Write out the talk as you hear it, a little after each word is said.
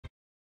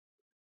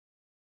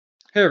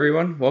Hey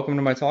everyone, welcome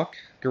to my talk,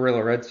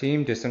 Guerrilla Red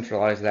Team,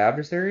 Decentralized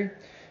Adversary.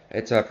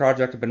 It's a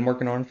project I've been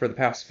working on for the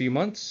past few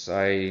months.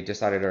 I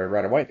decided to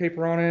write a white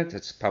paper on it.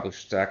 It's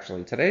published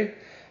actually today.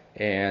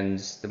 And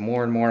the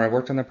more and more I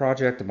worked on the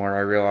project, the more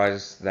I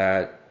realized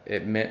that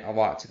it meant a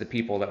lot to the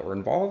people that were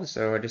involved,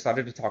 so I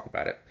decided to talk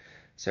about it.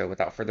 So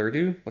without further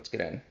ado, let's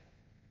get in.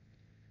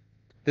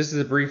 This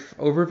is a brief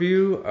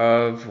overview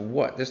of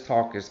what this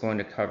talk is going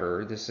to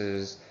cover. This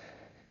is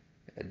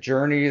a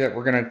journey that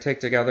we're going to take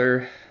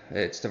together.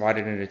 It's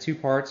divided into two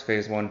parts,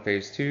 phase one,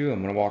 phase two.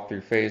 I'm going to walk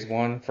through phase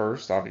one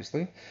first,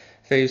 obviously.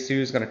 Phase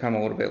two is going to come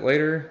a little bit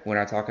later when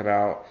I talk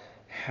about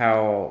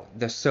how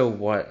the so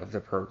what of the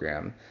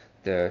program.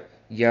 The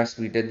yes,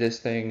 we did this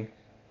thing,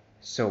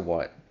 so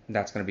what?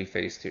 That's going to be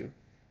phase two.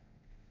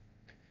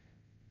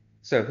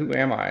 So, who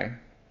am I?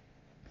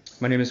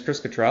 My name is Chris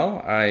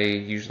Cottrell. I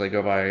usually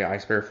go by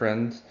Ice Bear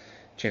Friend.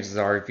 Chances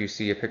are, if you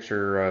see a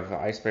picture of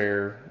Ice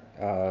Bear,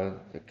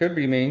 it could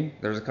be me.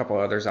 There's a couple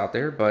others out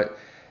there, but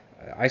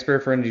Ice Bear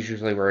Friend is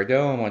usually where I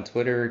go. I'm on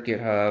Twitter,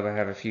 GitHub. I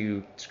have a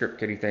few script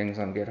kiddie things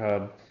on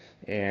GitHub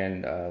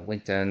and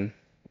LinkedIn.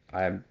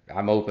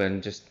 I'm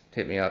open. Just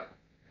hit me up.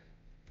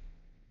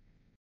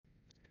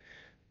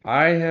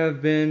 I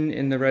have been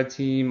in the red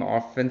team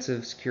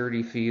offensive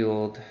security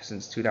field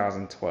since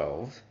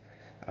 2012.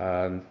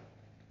 Um,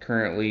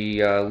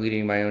 Currently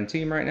leading my own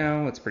team right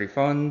now. It's pretty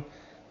fun.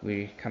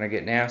 We kind of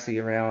get nasty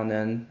every now and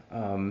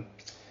then.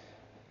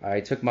 I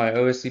took my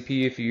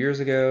OSCP a few years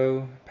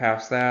ago,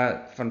 passed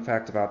that. Fun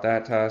fact about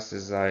that test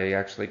is I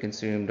actually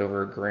consumed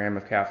over a gram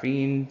of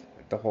caffeine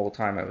the whole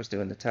time I was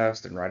doing the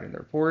test and writing the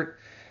report.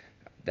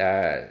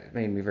 That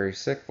made me very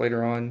sick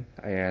later on,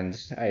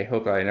 and I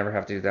hope I never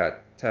have to do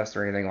that test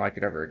or anything like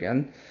it ever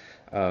again.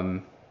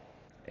 Um,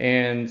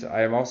 and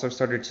I've also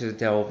started to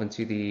delve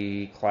into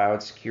the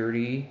cloud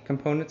security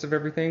components of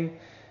everything,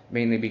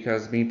 mainly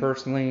because me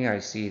personally, I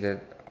see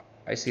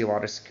a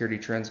lot of security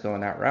trends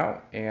going that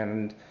route,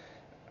 and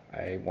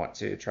I want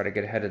to try to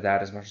get ahead of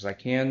that as much as I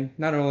can,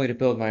 not only to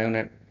build my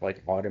own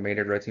like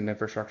automated red team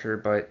infrastructure,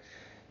 but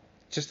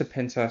just to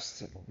pen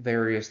test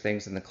various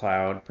things in the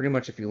cloud. Pretty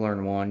much if you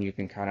learn one, you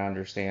can kind of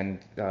understand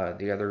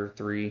the other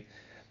three,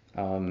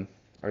 um,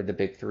 or the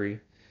big three.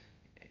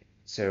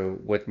 So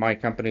with my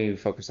company, we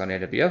focus on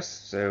AWS,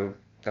 so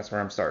that's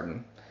where I'm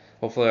starting.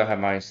 Hopefully I'll have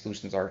my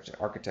solutions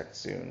architect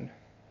soon.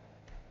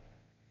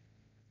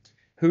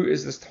 Who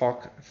is this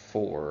talk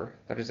for?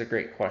 That is a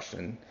great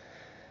question.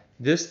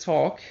 This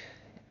talk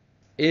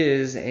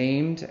is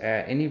aimed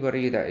at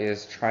anybody that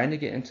is trying to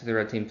get into the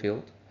red team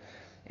field,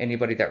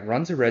 anybody that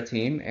runs a red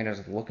team and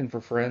is looking for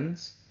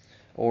friends,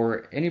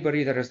 or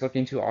anybody that is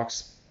looking to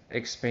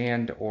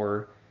expand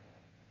or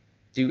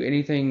do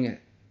anything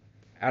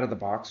out of the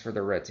box for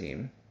the red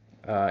team.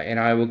 And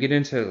I will get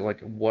into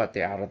like what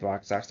the out of the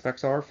box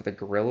aspects are for the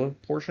Guerrilla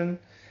portion,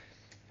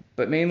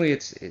 but mainly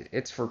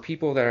it's for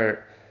people that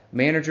are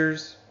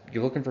managers.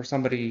 You're looking for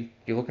somebody,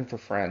 you're looking for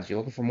friends, you're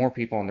looking for more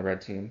people on the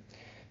red team.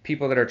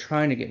 People that are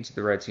trying to get into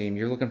the red team,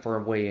 you're looking for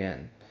a way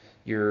in.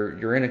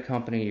 You're in a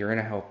company, you're in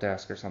a help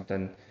desk or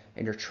something,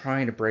 and you're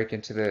trying to break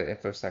into the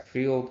infosec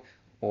field,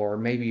 or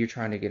maybe you're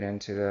trying to get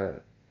into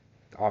the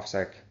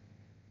offsec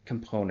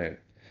component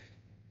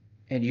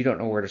and you don't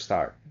know where to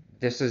start.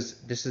 This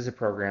is a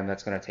program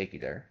that's going to take you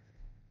there.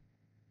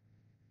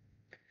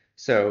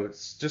 So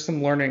it's just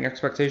some learning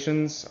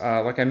expectations.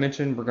 Like I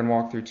mentioned, we're going to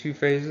walk through two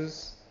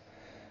phases.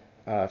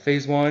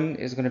 Phase one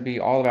is going to be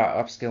all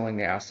about upskilling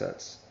the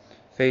assets.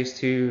 Phase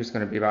two is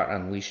going to be about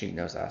unleashing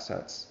those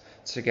assets.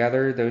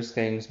 Together, those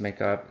things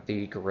make up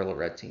the Guerrilla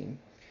Red Team.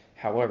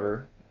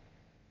 However,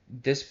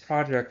 this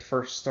project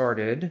first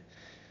started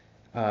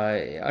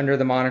under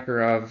the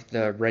moniker of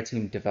the Red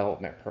Team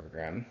Development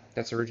Program.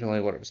 That's originally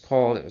what it was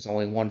called. It was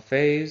only one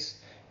phase,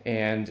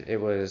 and it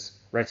was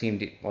Red Team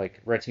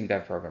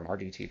Dev Program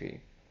 (RDTV).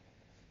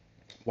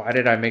 Why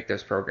did I make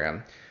this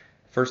program?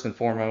 First and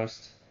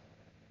foremost,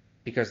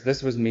 because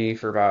this was me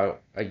for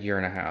about a year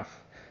and a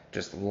half,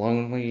 just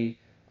lonely,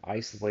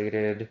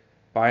 isolated,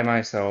 by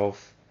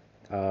myself,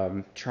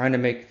 trying to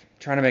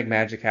make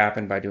magic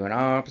happen by doing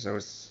ops. I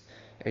was,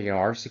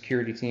 our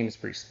security team is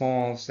pretty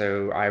small,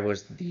 so I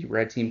was the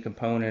red team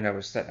component. I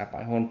was setting up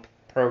my own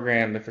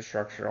program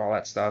infrastructure, all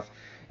that stuff,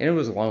 and it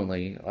was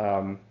lonely.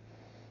 I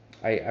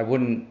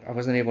wasn't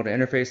able to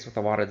interface with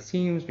a lot of the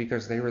teams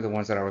because they were the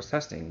ones that I was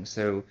testing.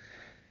 So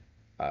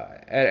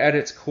at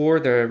its core,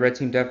 the Red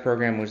Team Dev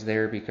program was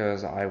there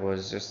because I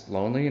was just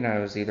lonely and I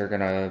was either going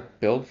to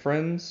build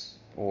friends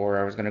or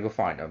I was going to go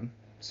find them.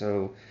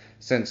 So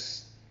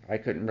since I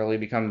couldn't really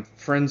become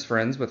friends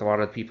with a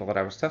lot of the people that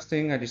I was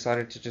testing, I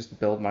decided to just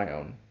build my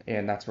own.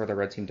 And that's where the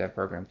Red Team Dev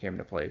program came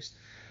into place.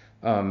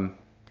 Um,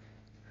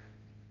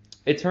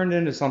 it turned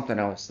into something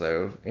else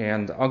though,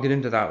 and I'll get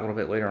into that a little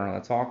bit later on in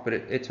the talk, but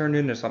it turned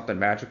into something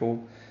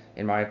magical,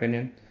 in my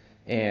opinion.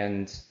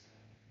 And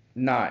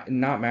not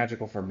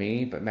magical for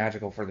me, but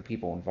magical for the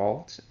people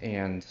involved,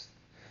 and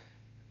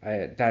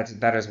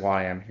that is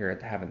why I'm here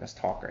at having this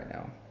talk right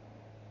now.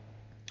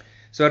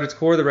 So at its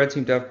core, the Red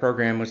Team Dev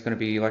program was going to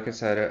be, like I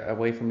said, a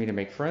way for me to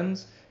make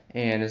friends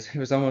And it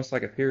was almost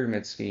like a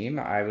pyramid scheme.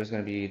 I was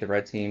going to be the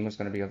red team was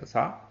going to be at the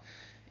top,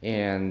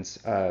 and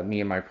me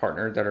and my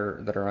partner that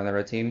are on the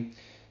red team,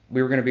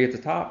 we were going to be at the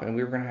top, and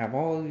we were going to have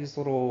all these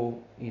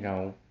little,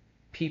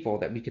 people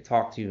that we could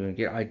talk to and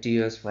get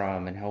ideas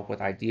from and help with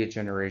idea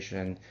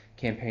generation,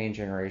 campaign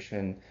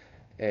generation.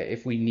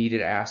 If we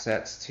needed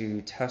assets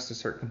to test a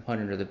certain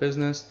component of the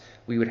business,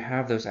 we would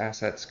have those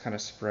assets kind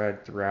of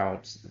spread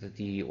throughout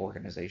the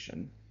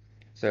organization.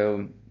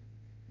 So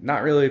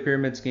not really a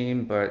pyramid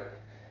scheme, but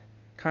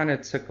kind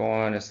of took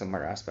on a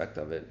similar aspect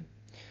of it.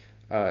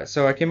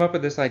 So I came up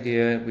with this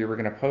idea. We were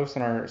going to post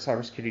on our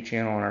cybersecurity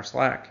channel on our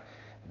Slack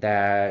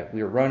that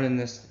we were running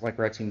this like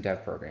Red Team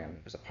Dev program.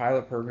 It was a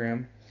pilot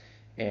program,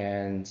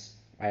 and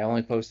I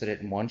only posted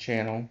it in one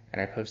channel,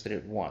 and I posted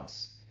it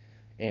once.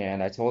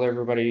 And I told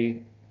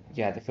everybody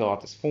you had to fill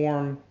out this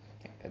form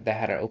that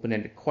had an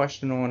open-ended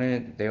question on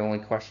it. The only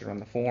question on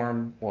the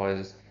form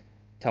was,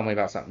 "Tell me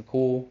about something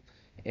cool."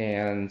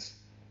 And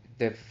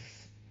the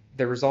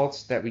the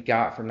results that we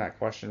got from that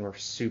question were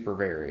super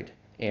varied.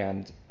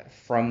 And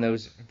from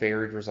those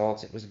varied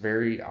results, it was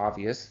very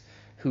obvious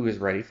who was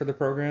ready for the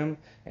program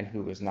and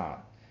who was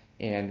not.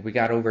 And we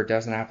got over a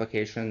dozen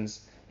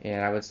applications,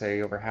 and I would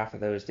say over half of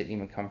those didn't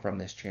even come from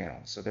this channel.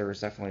 So there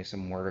was definitely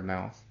some word of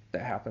mouth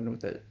that happened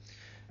with it.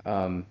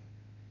 Um,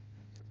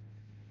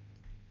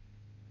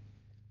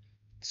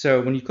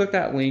 so when you click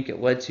that link,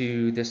 it led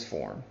to this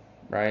form,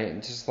 right?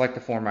 And just like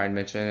the form I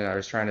mentioned, I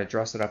was trying to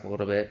dress it up a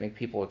little bit, make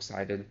people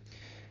excited.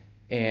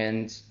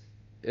 And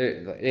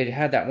it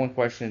had that one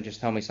question, just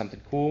tell me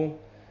something cool.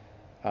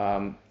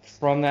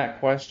 From that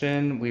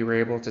question, we were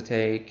able to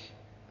take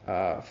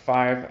 5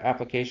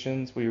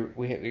 applications.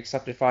 We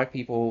accepted 5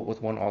 people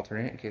with one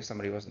alternate in case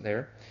somebody wasn't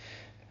there.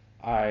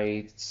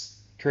 I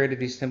created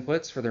these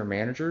templates for their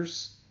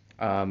managers,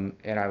 and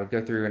I would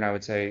go through and I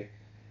would say,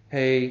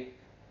 hey,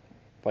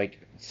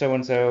 like so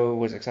and so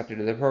was accepted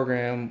to the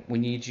program. We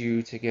need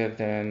you to give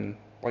them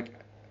like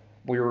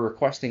we were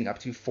requesting up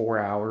to 4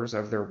 hours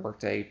of their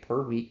workday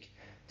per week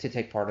to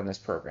take part in this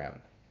program.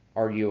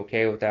 Are you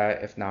okay with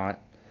that? If not,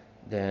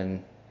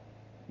 then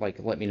like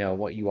let me know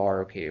what you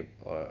are okay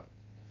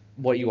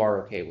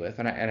with.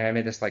 And I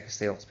made this like a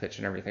sales pitch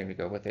and everything to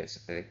go with it,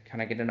 so they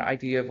kind of get an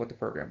idea of what the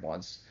program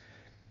was.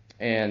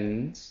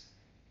 And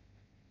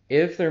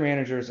if their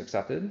manager is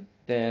accepted,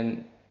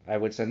 then I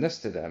would send this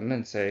to them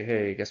and say,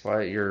 hey, guess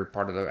what? You're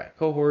part of the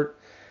cohort.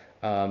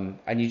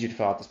 I need you to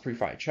fill out this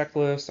pre-fight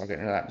checklist. I'll get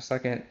into that in a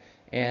second.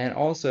 And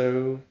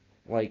also,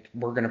 like,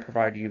 we're going to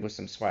provide you with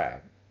some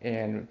swag.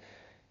 And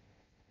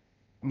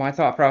my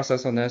thought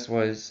process on this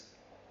was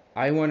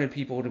I wanted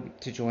people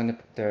to join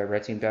the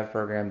Red Team Dev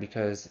program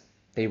because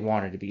they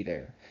wanted to be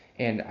there.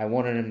 And I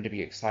wanted them to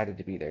be excited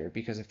to be there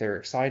because if they're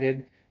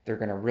excited, they're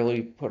going to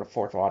really put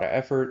forth a lot of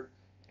effort.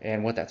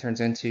 And what that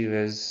turns into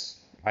is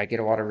I get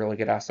a lot of really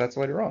good assets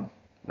later on,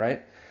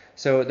 right?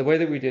 So the way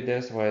that we did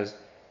this was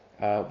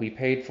we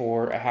paid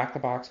for a Hack the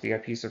Box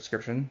VIP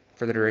subscription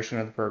for the duration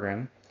of the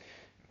program.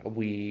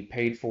 We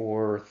paid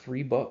for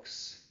 3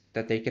 books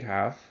that they could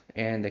have,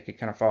 and they could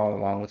kind of follow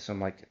along with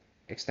some like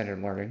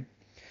extended learning.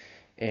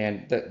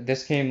 And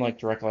this came like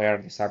directly out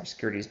of the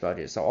cybersecurity's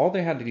budget. So all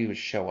they had to do was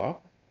show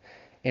up,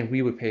 and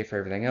we would pay for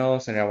everything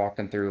else. And I walked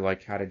them through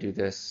like how to do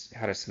this,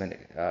 how to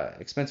submit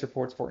expense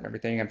reports for it and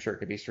everything. I'm sure it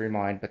could be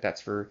streamlined, but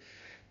that's for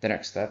the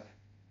next step.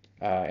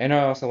 And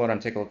I also let them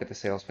take a look at the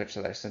sales pitch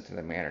that I sent to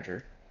the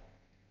manager.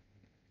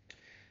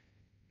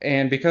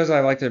 And because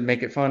I like to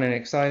make it fun and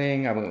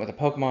exciting, I went with a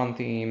Pokemon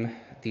theme.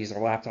 These are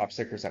laptop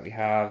stickers that we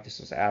have. This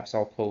was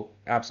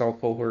Absol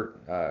cohort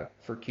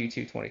for Q2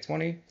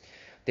 2020.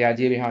 The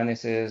idea behind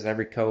this is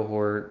every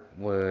cohort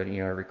would,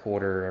 every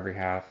quarter, every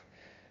half,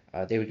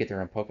 they would get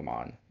their own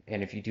Pokemon.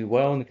 And if you do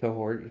well in the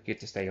cohort, you get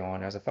to stay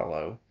on as a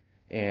fellow.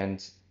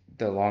 And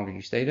the longer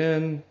you stayed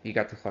in, you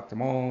got to collect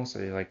them all. So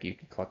like you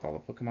could collect all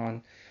the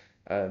Pokemon.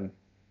 Um,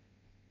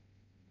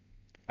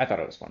 I thought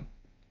it was fun.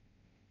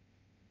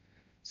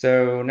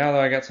 So now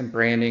that I got some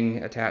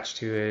branding attached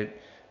to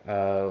it,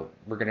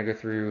 we're gonna go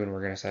through and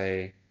we're gonna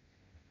say,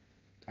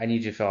 I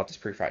need you to fill out this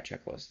pre-fight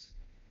checklist.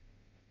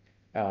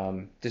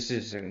 This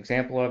is an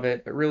example of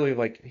it, but really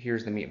like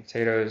here's the meat and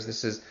potatoes.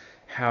 This is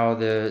how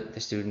the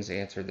students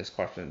answered this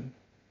question.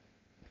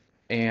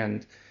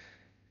 And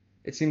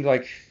it seems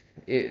like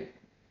it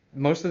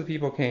most of the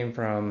people came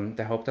from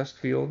the help desk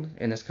field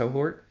in this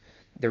cohort.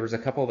 There was a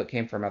couple that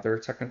came from other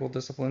technical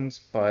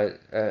disciplines, but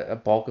a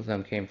bulk of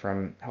them came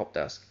from help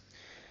desk.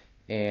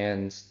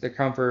 And the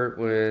comfort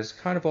was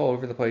kind of all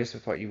over the place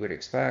with what you would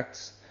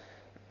expect.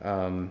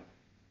 Um,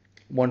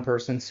 One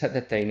person said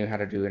that they knew how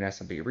to do an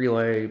SMB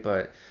relay,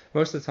 but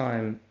most of the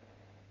time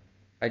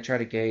I try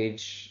to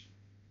gauge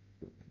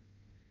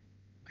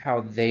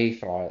how they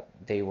thought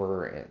they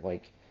were,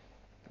 like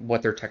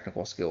what their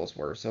technical skills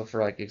were. So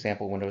for like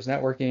example, Windows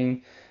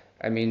networking,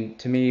 I mean,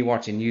 to me,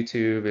 watching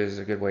YouTube is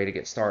a good way to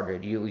get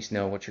started. You at least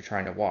know what you're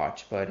trying to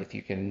watch. But if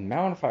you can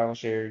mount a file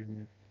share,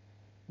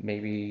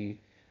 maybe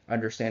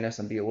understand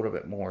SMB a little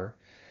bit more.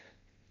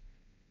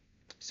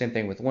 Same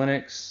thing with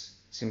Linux.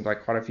 Seemed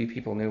like quite a few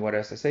people knew what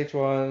SSH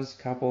was.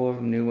 A couple of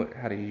them knew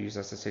how to use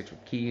SSH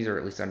with keys, or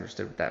at least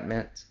understood what that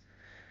meant.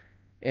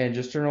 And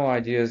just general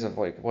ideas of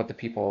like what the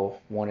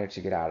people wanted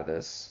to get out of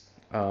this.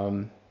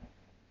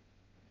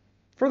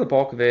 For the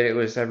bulk of it, it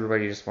was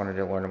everybody just wanted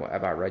to learn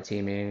about red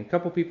teaming. A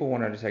couple people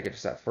wanted to take it a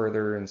step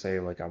further and say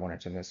like I want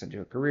to turn this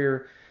into a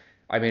career.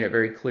 I made it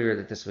very clear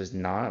that this was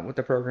not what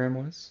the program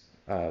was,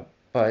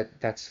 but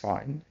that's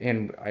fine.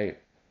 And I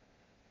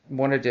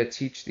wanted to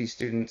teach these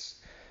students,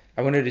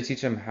 I wanted to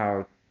teach them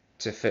how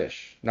to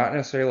fish, not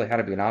necessarily how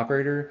to be an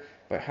operator,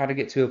 but how to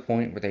get to a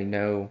point where they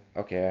know,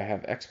 okay, I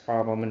have X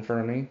problem in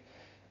front of me.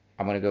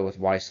 I'm going to go with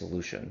Y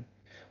solution.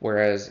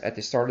 Whereas at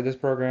the start of this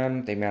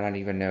program, they may not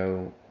even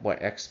know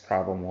what X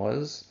problem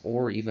was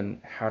or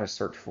even how to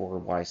search for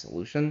Y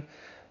solution.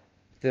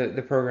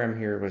 The program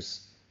here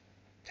was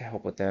to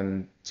help with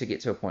them to get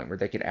to a point where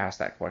they could ask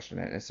that question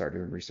and start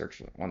doing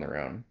research on their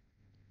own.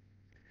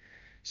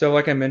 So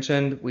like I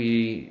mentioned,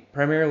 we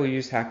primarily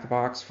used Hack the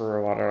Box for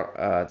a lot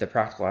of the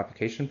practical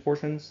application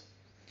portions.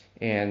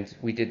 And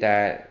we did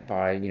that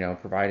by,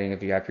 providing a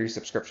VIP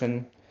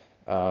subscription.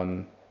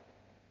 Um,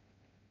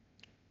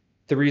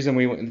 the reason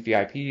we went with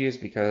VIP is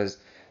because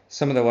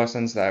some of the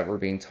lessons that were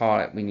being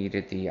taught, we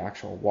needed the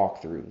actual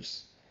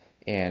walkthroughs.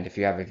 And if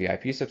you have a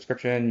VIP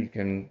subscription, you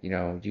can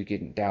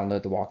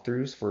download the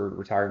walkthroughs for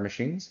retired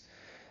machines.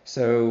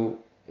 So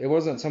it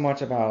wasn't so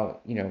much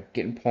about,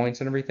 getting points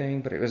and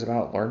everything, but it was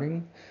about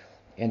learning.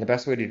 And the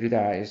best way to do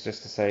that is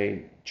just to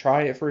say,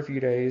 try it for a few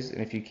days,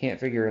 and if you can't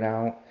figure it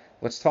out,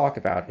 let's talk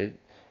about it.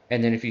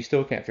 And then if you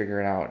still can't figure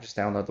it out, just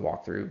download the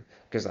walkthrough,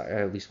 because I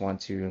at least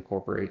want to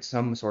incorporate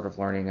some sort of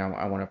learning.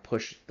 I want to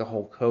push the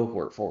whole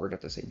cohort forward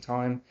at the same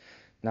time,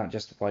 not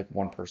just like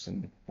one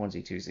person,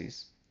 onesie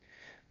twosies.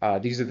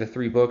 These are the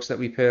three books that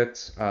we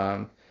picked.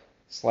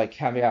 Slight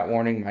caveat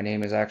warning, my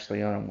name is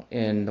actually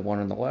in the one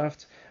on the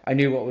left. I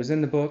knew what was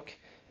in the book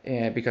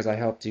and because I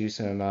helped do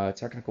some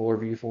technical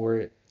review for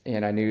it,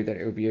 and I knew that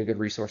it would be a good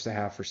resource to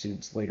have for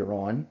students later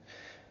on.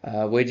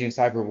 Waging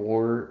Cyber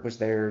War was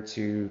there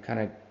to kind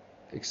of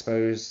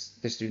expose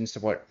the students to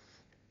what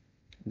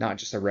not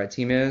just a red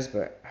team is,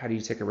 but how do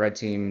you take a red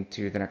team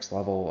to the next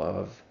level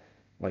of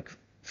like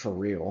for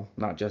real,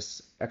 not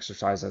just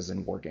exercises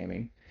in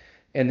wargaming.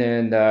 And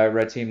then the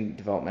Red Team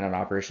Development and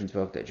Operations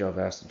book that Joe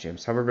Vest and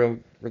James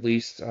Huberville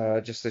released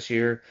just this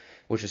year,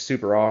 which is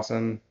super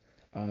awesome.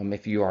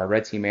 If you are a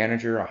Red Team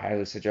manager, I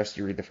highly suggest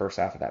you read the first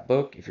half of that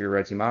book. If you're a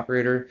Red Team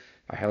operator,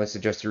 I highly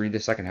suggest you read the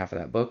second half of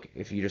that book.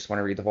 If you just want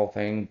to read the whole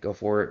thing, go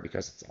for it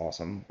because it's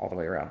awesome all the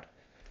way around.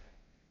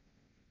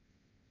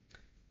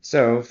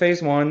 So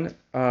phase one,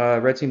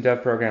 Red Team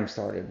Dev program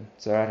started.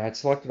 So I had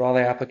selected all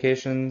the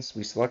applications.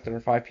 We selected our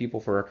 5 people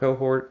for our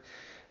cohort.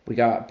 We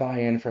got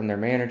buy-in from their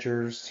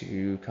managers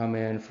to come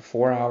in for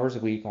 4 hours a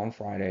week on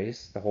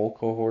Fridays. The whole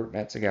cohort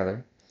met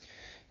together,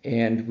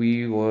 and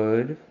we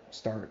would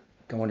start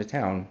going to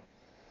town.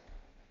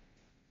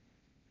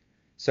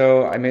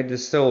 So I made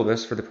this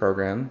syllabus for the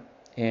program,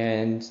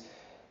 and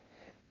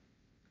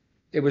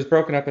it was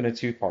broken up into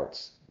 2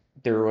 parts.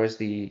 There was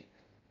the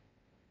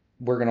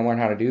we're going to learn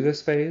how to do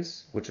this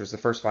phase, which was the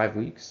first 5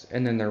 weeks,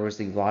 and then there was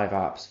the live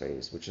ops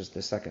phase, which is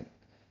the second,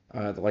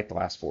 like the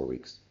last 4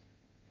 weeks.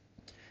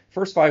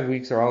 First 5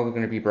 weeks are all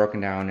going to be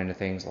broken down into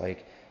things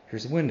like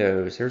here's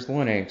Windows, here's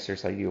Linux,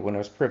 here's how you do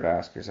Windows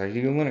Privask, here's how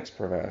you do Linux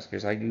Privask,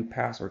 here's how you do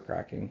password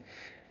cracking.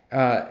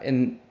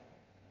 And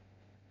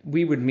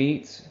we would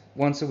meet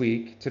once a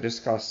week to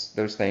discuss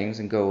those things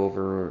and go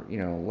over,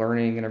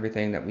 learning and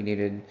everything that we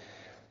needed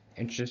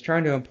and just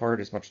trying to impart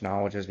as much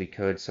knowledge as we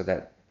could so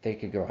that they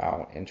could go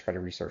out and try to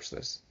research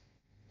this.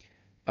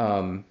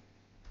 Um,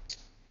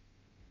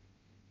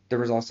 there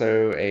was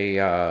also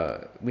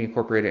we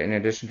incorporated, in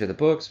addition to the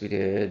books, we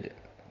did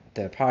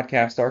the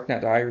podcast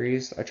Darknet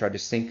Diaries. I tried to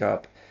sync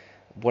up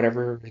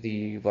whatever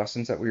the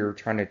lessons that we were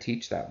trying to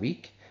teach that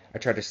week. I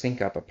tried to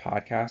sync up a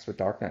podcast with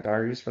Darknet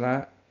Diaries for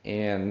that.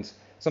 And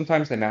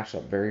sometimes they matched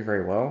up very,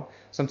 very well.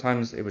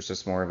 Sometimes it was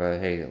just more of a,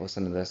 hey,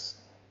 listen to this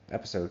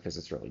episode because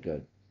it's really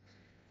good.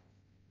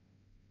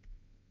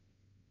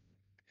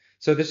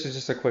 So this is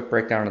just a quick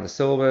breakdown of the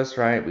syllabus,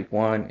 right? Week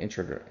 1,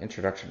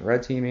 introduction to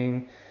red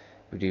teaming.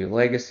 We do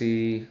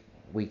legacy.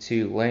 Week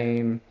 2,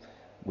 lame.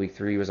 Week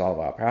 3 was all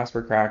about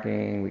password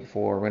cracking. Week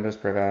 4, Windows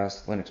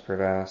Privask, Linux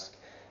Privask,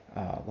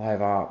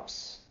 live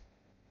ops.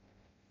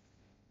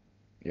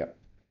 Yep.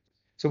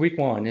 So week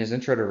 1 is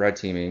intro to red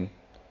teaming.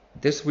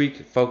 This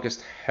week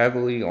focused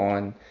heavily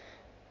on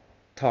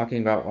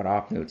talking about what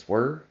op notes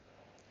were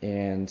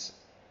and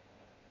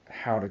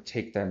how to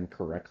take them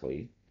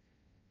correctly.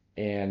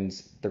 And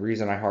the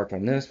reason I harped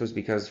on this was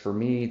because for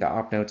me, the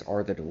op notes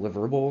are the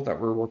deliverable that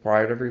we're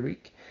required every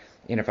week.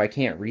 And if I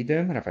can't read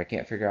them and if I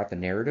can't figure out the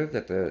narrative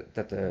that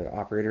the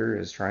operator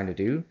is trying to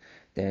do,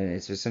 then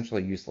it's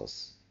essentially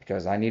useless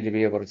because I need to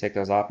be able to take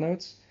those op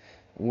notes,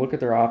 look at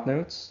their op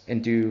notes,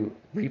 and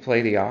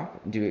replay the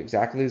op, and do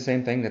exactly the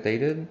same thing that they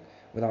did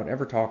without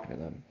ever talking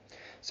to them.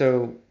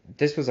 So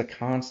this was a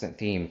constant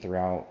theme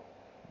throughout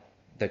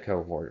the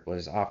cohort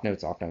was op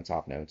notes, op notes,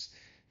 op notes.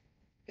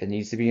 It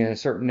needs to be in a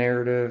certain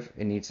narrative.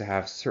 It needs to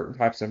have certain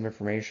types of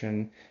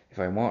information. If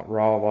I want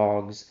raw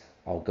logs,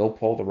 I'll go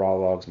pull the raw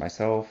logs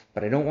myself,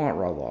 but I don't want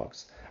raw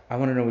logs. I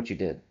want to know what you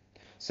did.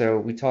 So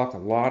we talked a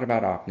lot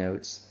about op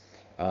notes.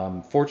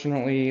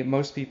 Fortunately,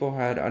 most people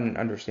had an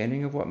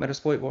understanding of what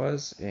Metasploit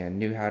was and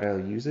knew how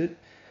to use it.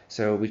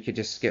 So we could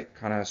just skip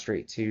kind of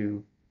straight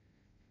to,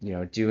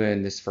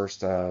 doing this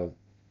first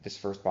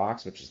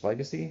box, which is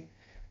Legacy.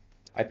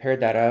 I paired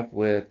that up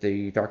with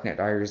the Darknet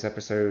Diaries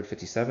episode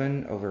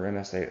 57 over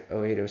MSA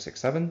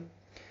 08067,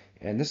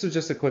 and this was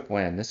just a quick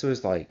win. This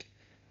was like,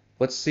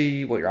 let's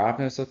see what your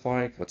options look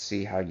like, let's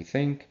see how you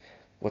think,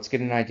 let's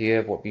get an idea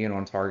of what being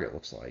on target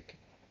looks like.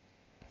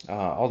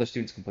 All the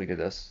students completed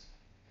this.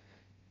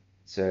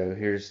 So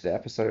here's the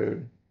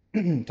episode.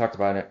 Talked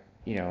about it,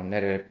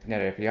 net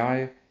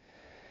API.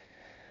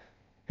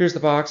 Here's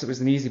the box. It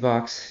was an easy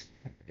box.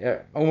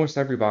 Yeah, almost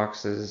all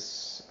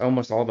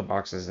the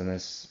boxes in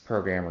this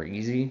program are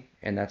easy,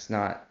 and that's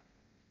not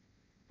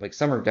like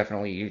some are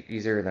definitely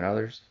easier than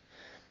others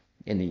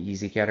in the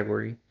easy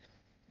category.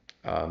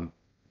 Um,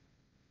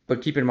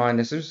 but keep in mind,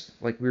 this is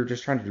like we were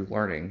just trying to do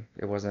learning.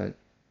 We're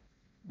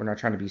not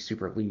trying to be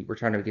super elite. We're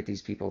trying to get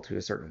these people to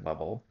a certain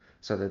level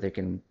so that they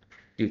can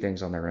do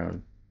things on their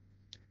own.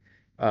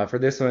 For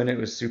this one, it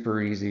was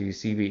super easy,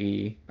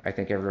 CVE. I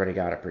think everybody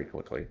got it pretty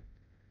quickly.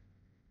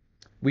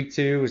 Week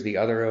two was the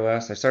other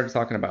OS. I started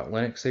talking about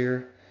Linux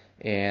here,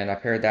 and I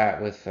paired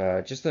that with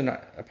just a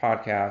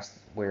podcast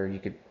where you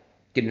could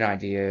get an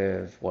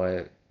idea of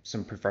what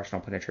some professional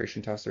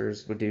penetration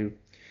testers would do.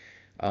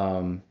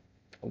 Um,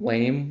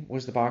 Lame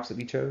was the box that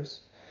we chose.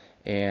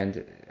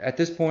 And at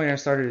this point, I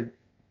started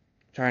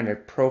trying to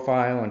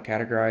profile and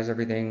categorize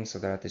everything so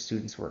that the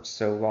students weren't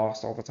so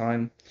lost all the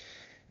time.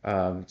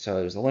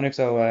 So there's a Linux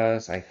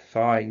OS. I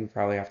thought you would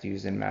probably have to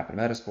use Nmap and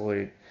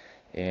Metasploit.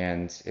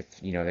 And if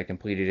they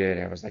completed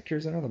it, I was like,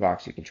 here's another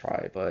box you can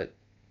try, but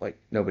like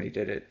nobody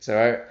did it.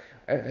 So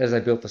as I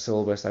built the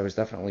syllabus, I was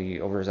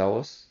definitely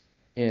overzealous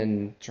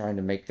in trying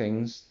to make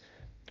things.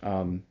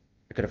 I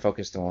could have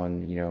focused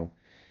on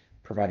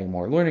providing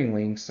more learning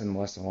links and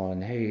less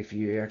on, hey, if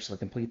you actually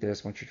complete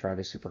this, once you try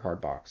this super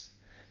hard box.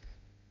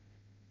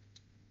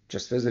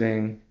 Just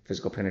visiting,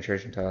 physical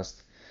penetration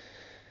test.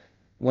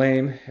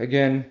 Lame.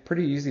 Again,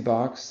 pretty easy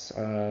box.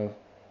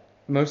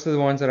 Most of the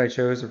ones that I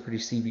chose are pretty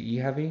CVE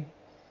heavy,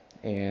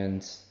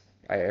 and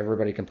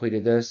everybody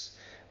completed this.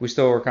 We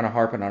still were kind of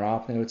harping on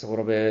op notes a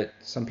little bit.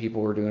 Some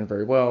people were doing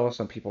very well.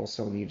 Some people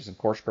still needed some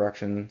course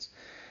corrections.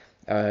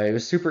 It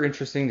was super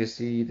interesting to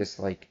see this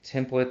like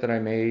template that I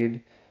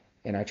made,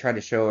 and I tried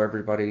to show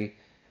everybody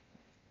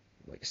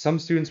like some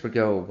students would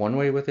go one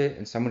way with it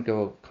and some would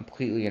go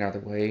completely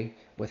another way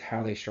with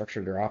how they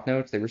structured their op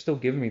notes. They were still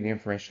giving me the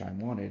information I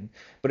wanted,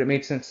 but it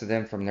made sense to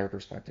them from their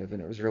perspective,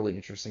 and it was really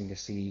interesting to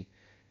see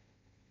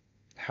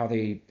how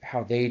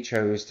they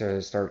chose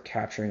to start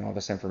capturing all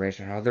this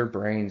information, how their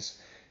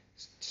brains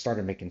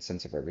started making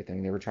sense of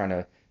everything. They were trying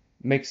to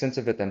make sense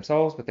of it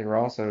themselves, but they were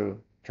also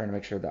trying to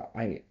make sure that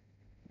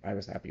I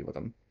was happy with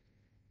them.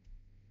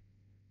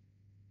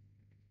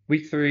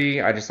 Week three,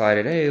 I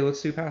decided, hey,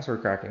 let's do password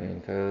cracking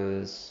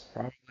because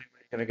probably when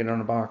you're gonna get on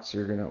a box,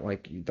 you're gonna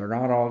like they're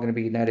not all gonna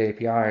be net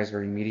APIs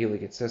or immediately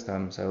get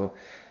systems, so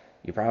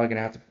you're probably gonna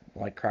have to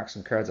like crack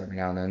some creds every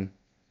now and then.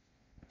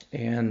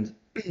 And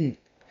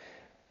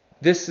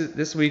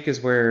this week is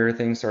where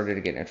things started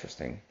to get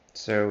interesting.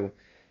 So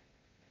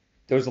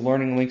those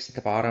learning links at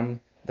the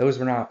bottom, those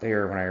were not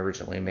there when I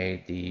originally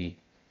made the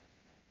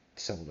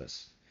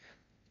syllabus.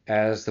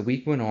 As the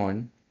week went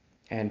on,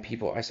 and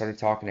I started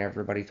talking to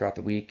everybody throughout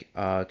the week,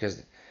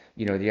 because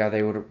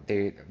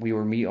yeah, we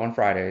would meet on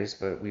Fridays,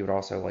 but we would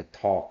also like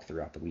talk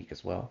throughout the week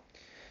as well.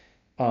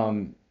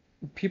 Um,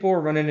 People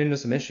were running into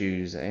some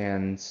issues,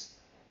 and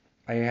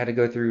I had to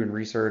go through and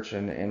research,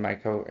 and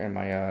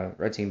my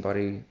red team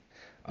buddy,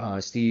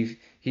 Steve,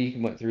 he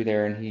went through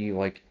there and he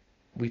like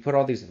we put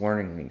all these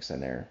learning links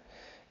in there,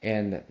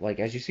 and like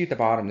as you see at the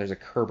bottom, there's a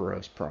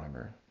Kerberos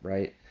primer,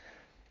 right?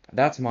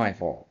 That's my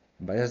fault.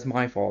 But it's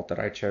my fault that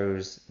I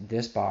chose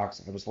this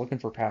box. I was looking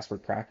for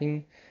password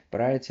cracking, but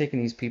I had taken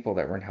these people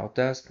that were in help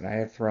desk and I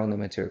had thrown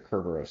them into a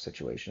Kerberos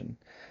situation.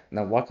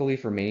 Now, luckily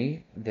for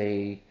me,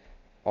 they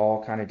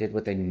all kind of did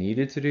what they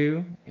needed to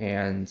do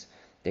and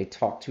they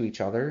talked to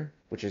each other,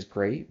 which is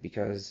great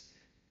because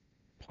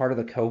part of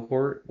the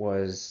cohort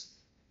was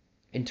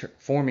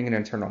forming an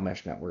internal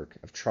mesh network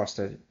of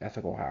trusted,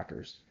 ethical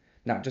hackers.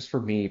 Not just for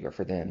me, but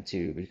for them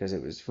too, because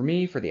it was for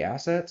me, for the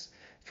assets,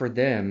 for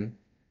them.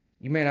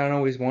 You may not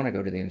always want to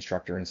go to the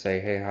instructor and say,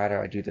 hey, how do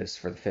I do this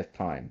for the fifth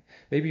time?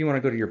 Maybe you want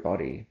to go to your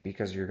buddy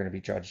because you're going to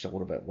be judged a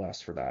little bit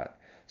less for that.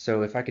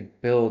 So if I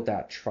could build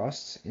that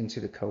trust into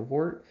the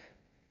cohort,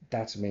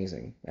 that's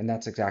amazing. And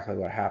that's exactly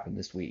what happened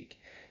this week.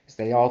 Is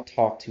they all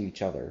talked to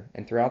each other.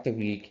 And throughout the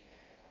week,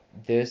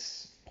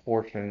 this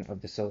portion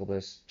of the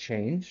syllabus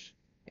changed,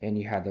 and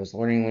you had those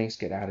learning links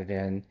get added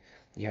in.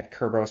 You had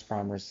Kerberos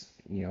primers,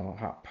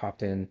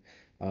 popped in.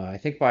 I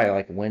think by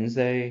like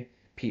Wednesday,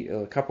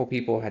 a couple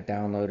people had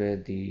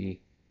downloaded the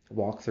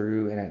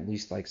walkthrough and at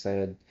least like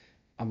said,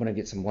 I'm gonna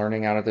get some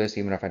learning out of this,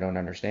 even if I don't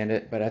understand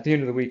it. But at the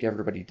end of the week,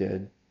 everybody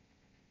did.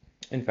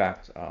 In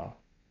fact,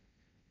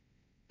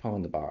 Paul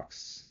in the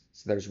box.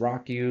 So there's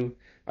Rock You.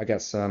 I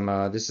got some.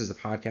 This is the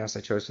podcast I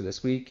chose for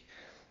this week,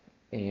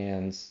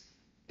 and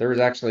there was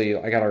actually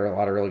I got a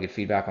lot of really good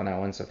feedback on that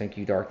one. So thank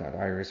you, Dark Knight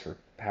Diaries, for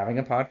having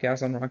a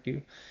podcast on Rock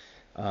You,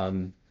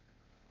 um,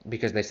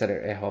 because they said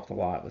it helped a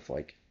lot with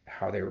like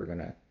how they were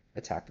gonna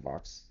attack the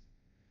box.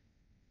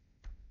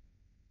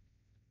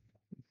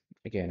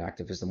 Again,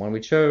 active is the one we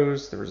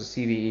chose. There was a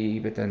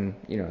CVE, but then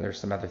there's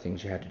some other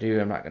things you had to do.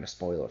 I'm not gonna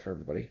spoil it for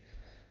everybody.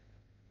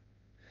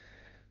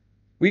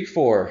 Week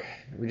 4,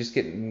 we're just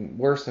getting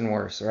worse and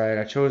worse, right?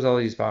 I chose all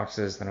these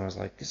boxes, then I was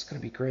like, this is gonna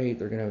be great.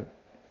 They're gonna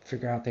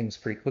figure out things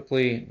pretty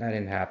quickly. That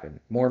didn't happen.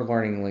 More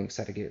learning links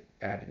had to get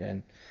added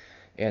in.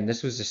 And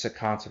this was just a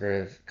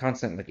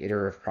constant like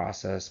iterative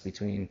process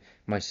between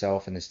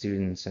myself and the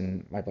students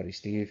and my buddy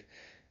Steve.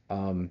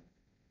 Um,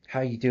 how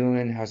you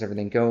doing? How's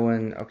everything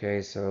going?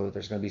 Okay, so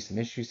there's gonna be some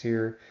issues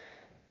here.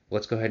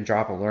 Let's go ahead and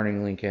drop a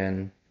learning link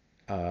in.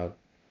 Uh,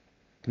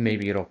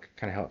 Maybe it'll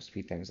kind of help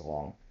speed things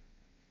along.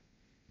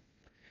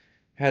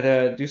 Had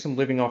to do some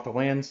living off the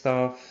land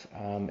stuff.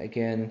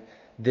 Again,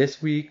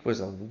 this week was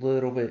a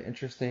little bit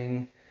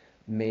interesting,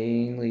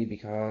 mainly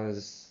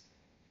because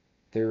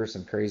there was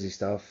some crazy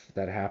stuff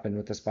that happened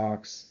with this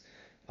box.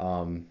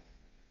 Um,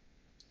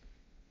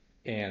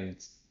 and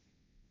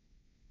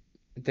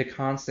the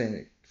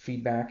constant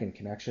feedback and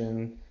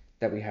connection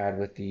that we had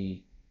with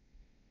the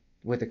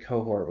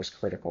cohort was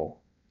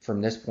critical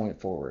from this point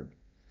forward.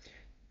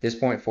 This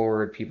point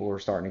forward, people were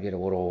starting to get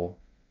a little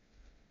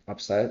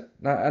upset.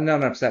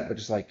 Not upset, but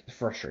just like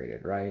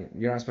frustrated, right?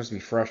 You're not supposed to be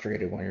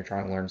frustrated when you're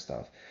trying to learn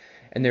stuff.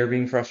 And they were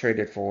being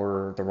frustrated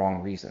for the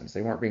wrong reasons.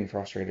 They weren't being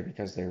frustrated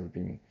because they were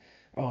being,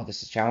 oh,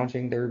 this is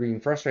challenging. They were being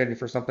frustrated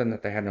for something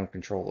that they had no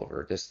control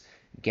over, this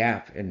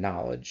gap in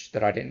knowledge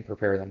that I didn't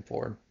prepare them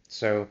for.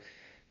 So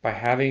by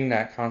having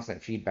that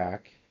constant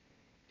feedback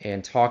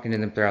and talking to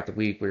them throughout the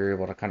week, we were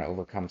able to kind of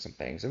overcome some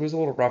things. It was a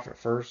little rough at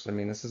first. I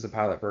mean, this is a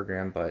pilot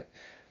program, but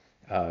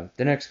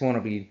the next one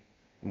will be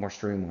more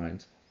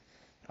streamlined.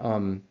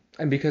 And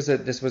because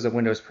this was a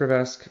Windows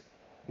Privesc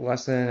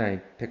lesson, I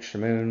picked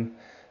Shamoon,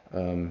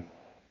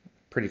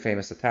 pretty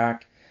famous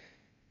attack.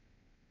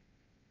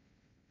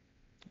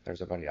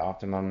 There's a buddy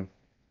Optimum.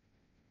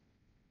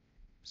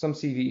 Some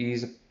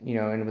CVEs,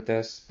 in with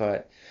this,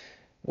 but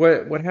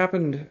what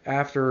happened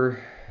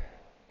after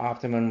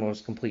Optimum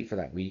was complete for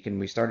that week, and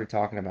we started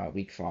talking about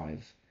week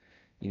 5.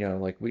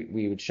 Like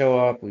we would show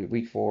up,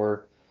 week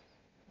 4,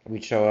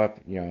 we'd show up,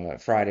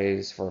 at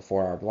Fridays for a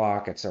 4-hour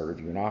block. I'd start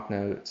reviewing op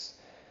notes,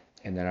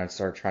 and then I'd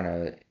start trying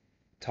to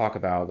talk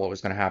about what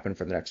was going to happen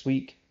for the next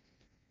week.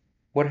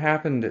 What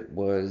happened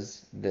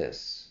was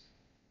this.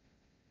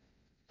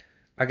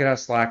 I got a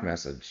Slack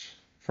message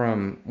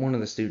from one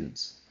of the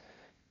students.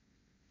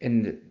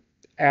 And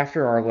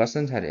after our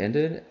lessons had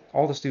ended,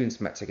 all the students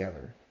met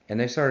together and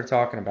they started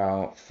talking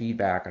about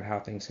feedback on how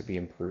things could be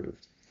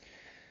improved.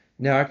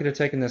 Now, I could have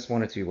taken this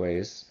one of two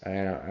ways,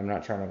 and I'm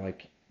not trying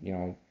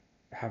to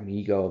have an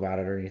ego about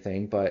it or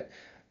anything, but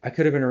I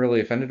could have been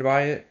really offended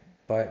by it.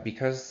 But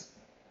because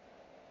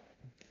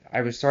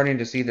I was starting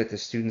to see that the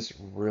students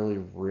really,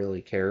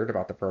 really cared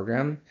about the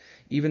program,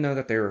 even though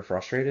that they were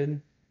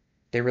frustrated,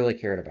 they really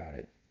cared about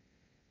it.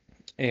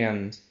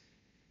 And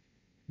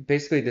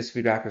basically this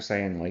feedback was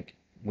saying like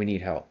we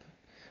need help.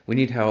 We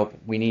need help.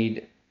 We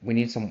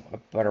need some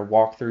better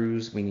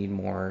walkthroughs. We need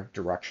more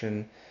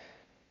direction.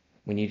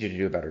 We need you to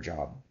do a better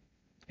job.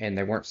 And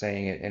they weren't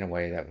saying it in a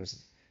way that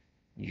was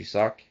you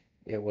suck.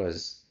 It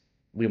was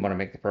we want to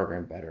make the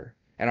program better.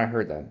 And I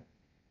heard them.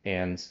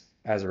 And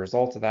as a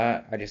result of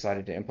that, I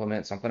decided to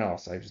implement something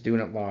else. I was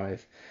doing it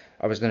live.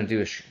 I was going to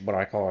do what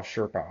I call a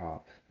Sherpa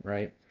op,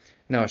 right?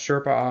 Now, a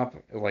Sherpa op,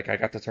 like I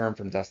got the term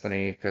from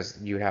Destiny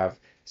because you have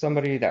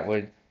somebody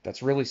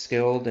that's really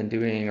skilled in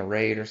doing a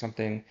raid or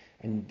something,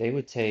 and they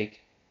would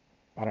take,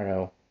 I don't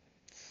know,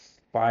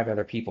 5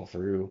 other people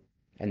through,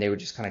 and they would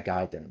just kind of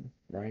guide them,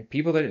 right?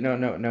 People that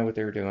didn't know what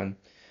they were doing,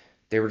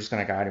 they were just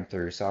going to guide them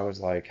through. So I was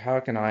like,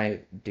 how can I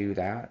do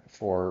that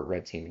for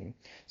red teaming?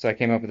 So I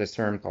came up with this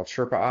term called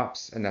Sherpa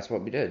Ops, and that's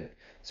what we did.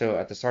 So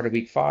at the start of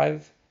week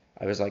 5,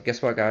 I was like,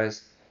 guess what,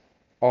 guys?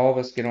 All of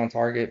us get on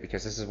target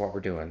because this is what we're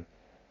doing.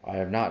 I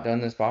have not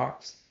done this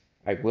box.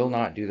 I will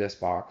not do this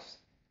box.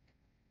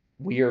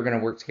 We are going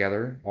to work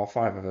together, all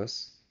 5 of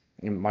us,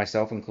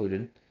 myself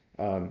included,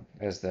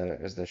 as the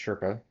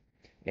Sherpa,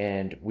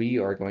 and we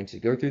are going to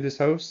go through this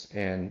host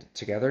and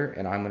together,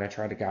 and I'm going to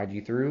try to guide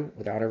you through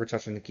without ever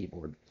touching the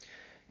keyboard.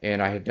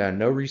 And I had done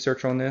no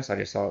research on this. I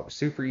just saw it was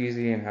super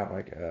easy and had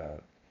like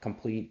a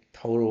complete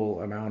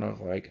total amount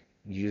of like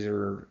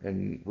user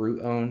and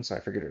root owned, so I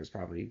figured it was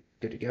probably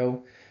good to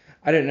go.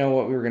 I didn't know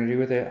what we were going to do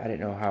with it. I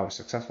didn't know how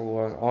successful it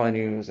was. All I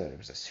knew was that it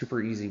was a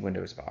super easy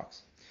Windows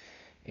box.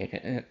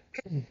 And,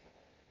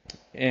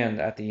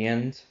 and at the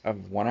end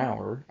of 1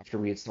 hour after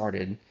we had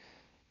started,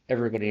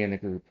 everybody in the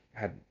group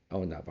had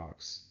owned that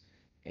box.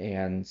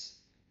 And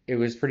it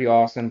was pretty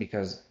awesome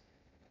because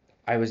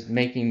I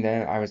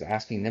was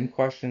asking them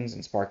questions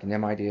and sparking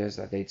them ideas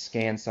that they'd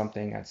scan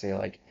something. I'd say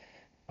like,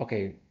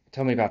 okay,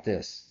 tell me about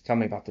this, tell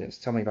me about this,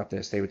 tell me about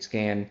this. They would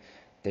scan,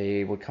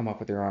 they would come up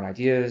with their own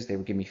ideas, they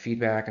would give me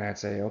feedback, and I'd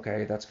say,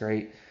 okay, that's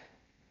great.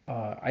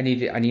 I need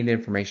the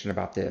information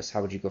about this.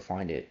 How would you go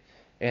find it?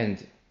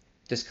 And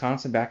this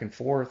constant back and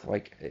forth,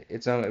 like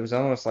it was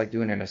almost like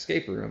doing an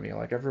escape room. You know,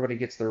 like everybody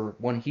gets their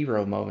one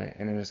hero moment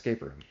in an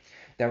escape room.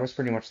 That was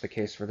pretty much the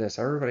case for this.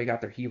 Everybody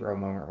got their hero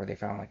moment where they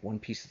found like one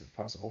piece of the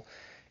puzzle,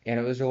 and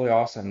it was really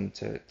awesome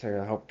to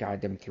help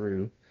guide them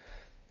through.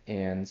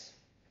 And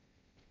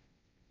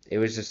it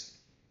was just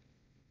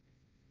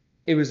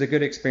it was a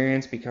good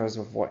experience because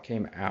of what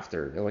came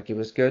after. Like it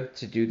was good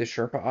to do the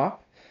Sherpa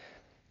op,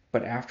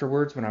 but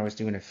afterwards when I was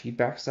doing a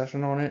feedback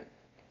session on it,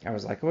 I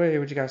was like, "Wait,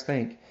 what'd you guys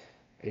think?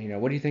 You know,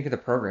 what do you think of the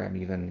program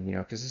even? You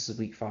know, because this is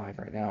week 5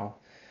 right now."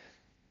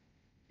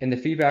 And the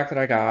feedback that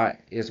I got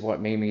is what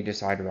made me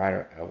decide to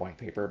write a white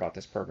paper about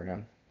this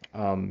program.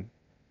 Um,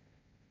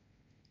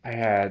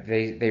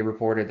 they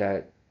reported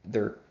that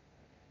their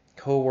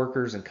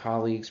coworkers and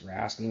colleagues were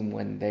asking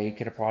when they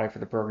could apply for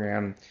the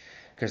program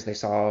because they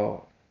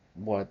saw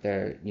what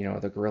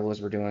the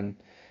guerrillas were doing.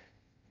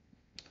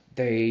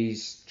 They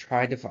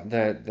tried to find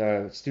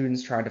the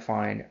students tried to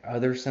find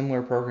other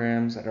similar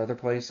programs at other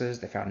places.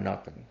 They found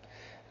nothing.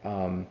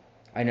 Um,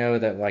 I know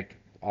that like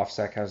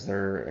Offsec has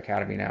their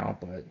academy now,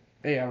 but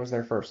hey, I was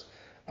there first.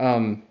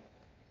 Um,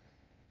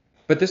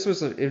 but this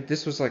was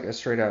like a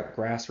straight up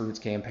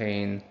grassroots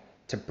campaign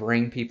to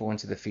bring people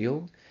into the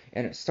field,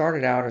 and it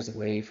started out as a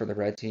way for the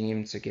red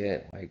team to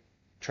get like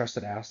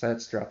trusted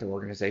assets throughout the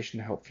organization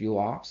to help fuel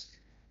ops.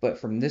 But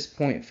from this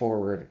point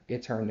forward,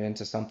 it turned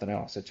into something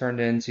else. It turned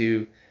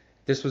into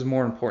this was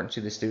more important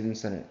to the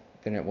students than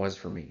it was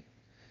for me.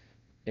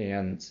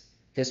 And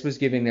this was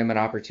giving them an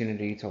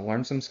opportunity to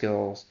learn some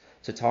skills,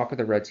 to talk with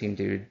a red team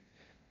dude,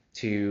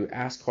 to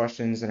ask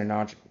questions in a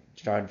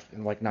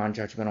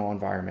non-judgmental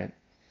environment,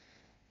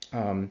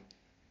 um,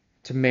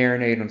 to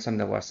marinate on some of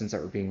the lessons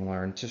that were being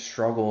learned, to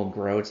struggle and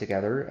grow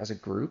together as a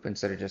group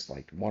instead of just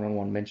like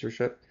one-on-one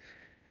mentorship.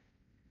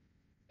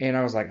 And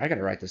I was like, I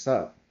gotta write this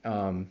up.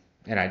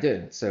 And I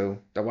did. So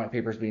the white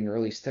paper is being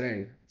released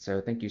today.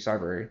 So thank you,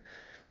 Cyber.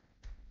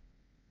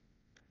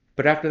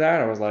 But after that,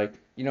 I was like,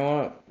 you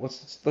know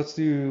what? Let's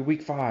do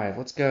week 5.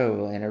 Let's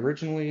go. And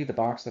originally, the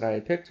box that I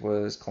had picked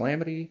was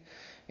Calamity,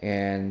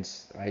 and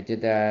I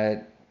did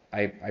that.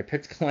 I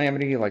picked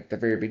Calamity like the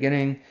very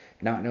beginning,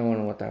 not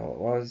knowing what the hell it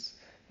was.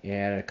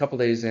 And a couple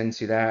days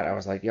into that, I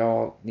was like,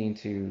 y'all need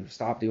to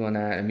stop doing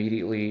that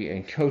immediately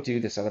and go do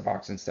this other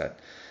box instead,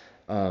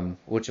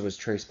 which was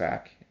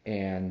Traceback.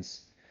 And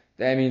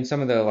I mean,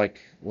 some of the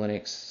like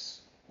Linux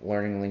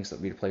learning links that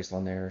we placed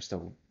on there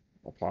still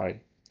apply,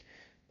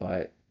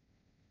 but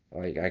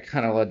like I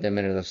kind of led them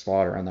into the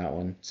slaughter on that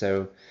one.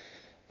 So,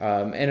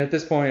 and at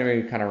this point,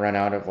 we kind of run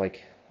out of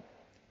like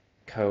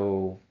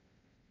co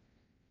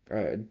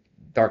uh,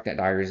 Darknet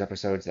Diaries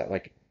episodes that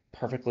like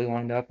perfectly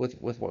lined up with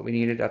what we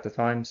needed at the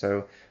time. So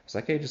I was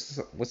like, hey, just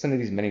listen to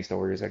these mini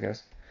stories, I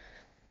guess.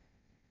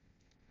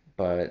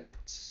 But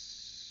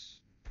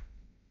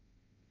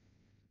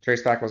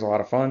Traceback was a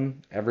lot of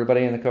fun.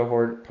 Everybody in the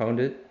cohort pwned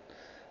it.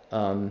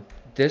 Um,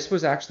 this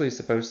was actually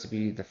supposed to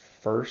be the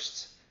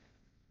first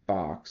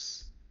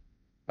box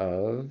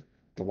of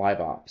the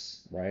live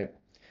ops, right?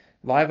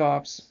 Live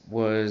ops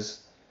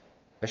was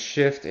a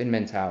shift in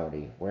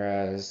mentality,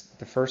 whereas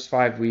the first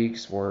 5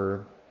 weeks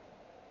were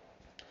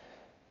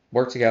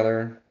work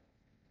together,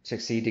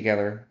 succeed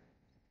together,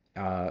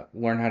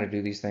 learn how to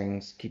do these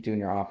things, keep doing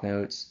your op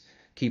notes,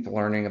 keep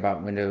learning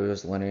about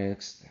Windows,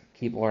 Linux,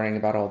 keep learning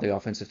about all the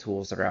offensive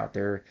tools that are out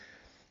there,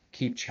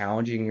 keep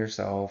challenging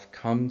yourself,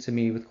 come to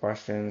me with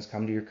questions,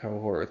 come to your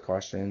cohort with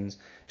questions.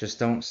 Just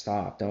don't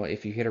stop. Don't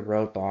if you hit a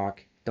roadblock,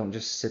 don't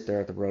just sit there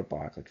at the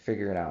roadblock, like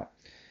figure it out.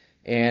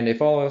 And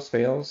if all else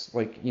fails,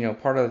 like,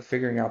 part of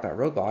figuring out that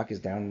roadblock is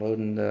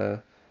downloading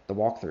the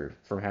walkthrough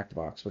from Hack the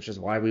Box, which is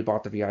why we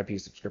bought the VIP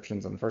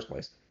subscriptions in the first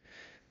place.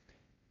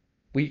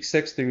 Week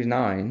 6 through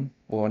 9,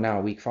 well,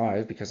 now week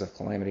 5 because of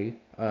Calamity,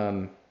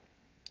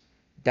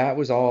 that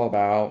was all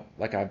about,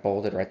 like I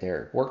bolded right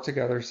there, work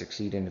together,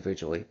 succeed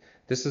individually.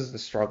 This is the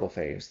struggle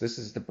phase. This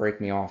is the break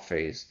me off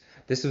phase.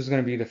 This was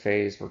going to be the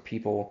phase where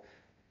people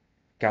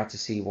got to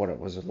see what it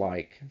was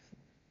like,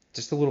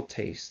 just a little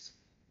taste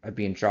of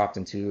being dropped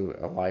into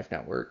a live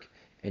network,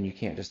 and you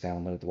can't just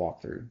download the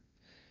walkthrough.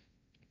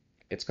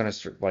 It's gonna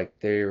like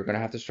they're gonna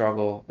have to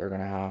struggle. They're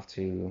gonna have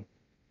to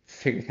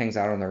figure things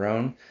out on their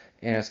own,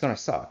 and it's gonna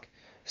suck.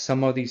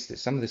 Some of the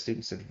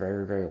students did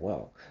very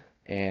well,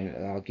 and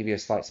I'll give you a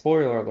slight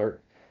spoiler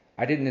alert.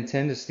 I didn't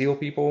intend to steal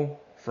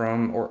people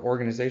from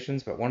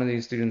organizations, but one of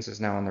these students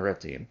is now on the red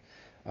team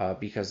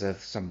because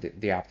of some of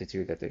the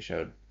aptitude that they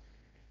showed.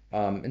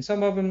 And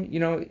some of them,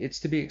 it's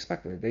to be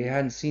expected. They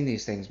hadn't seen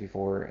these things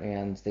before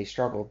and they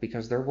struggled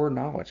because there were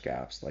knowledge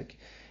gaps. Like,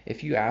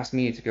 if you ask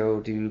me to go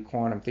do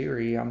quantum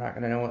theory, I'm not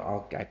going to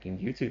know. I can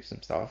YouTube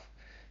some stuff,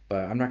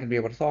 but I'm not going to be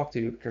able to talk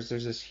to you because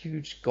there's this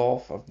huge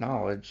gulf of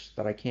knowledge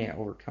that I can't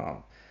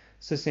overcome.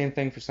 It's the same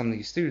thing for some of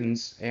these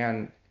students,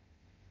 and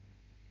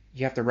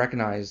you have to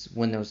recognize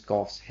when those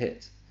gulfs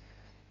hit.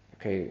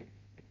 Okay,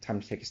 time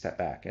to take a step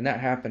back. And that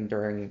happened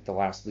during the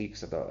last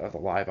weeks of the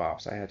live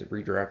ops. I had to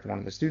redirect one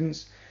of the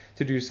students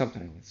to do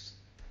something else.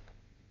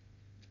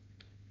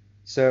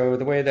 So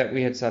the way that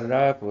we had set it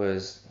up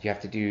was you have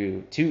to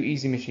do two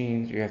easy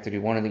machines. You have to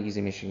do one of the easy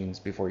machines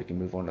before you can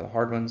move on to the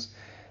hard ones,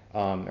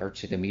 or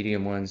to the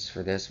medium ones.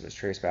 For this, it was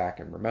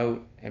traceback and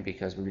remote. And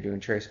because we were doing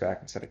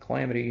traceback instead of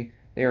calamity,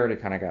 they already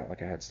kind of got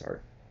like a head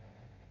start.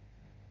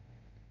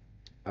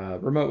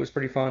 Remote was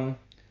pretty fun.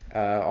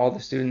 All the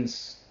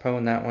students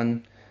pwned that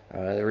one.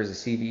 There was a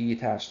CVE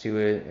attached to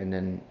it, and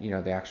then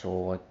the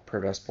actual like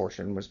protest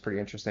portion was pretty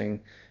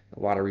interesting. A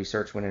lot of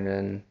research went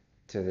in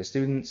to the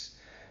students.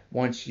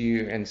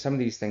 And some of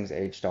these things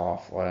aged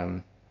off.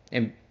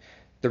 And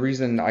the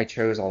reason I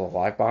chose all the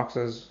live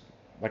boxes,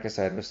 like I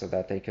said, was so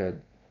that they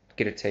could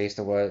get a taste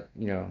of what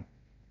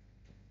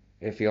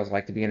it feels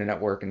like to be in a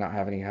network and not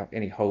have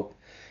any hope,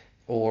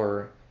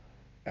 or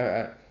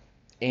uh,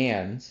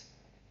 and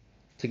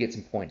to get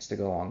some points to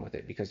go along with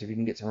it. Because if you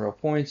can get some real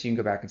points, you can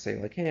go back and say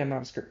like, hey, I'm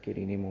not a script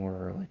kiddie anymore,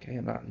 or like, hey,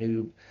 I'm not a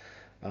noob.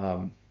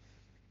 Um,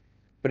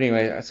 but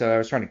anyway, so I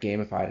was trying to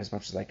gamify it as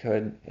much as I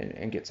could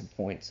and get some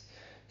points.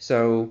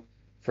 So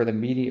for the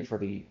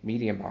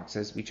medium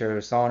boxes, we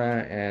chose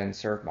Sauna and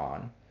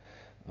Servmon.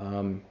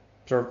 Um,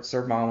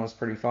 Servmon was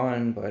pretty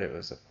fun, but it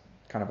was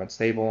kind of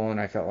unstable, and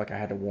I felt like I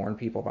had to warn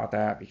people about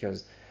that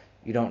because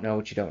you don't know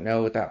what you don't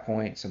know at that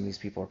point. Some of these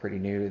people are pretty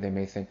new; they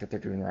may think that they're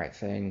doing the right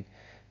thing,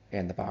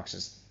 and the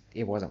boxes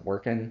it wasn't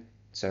working.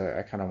 So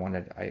I kind of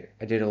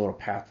I did a little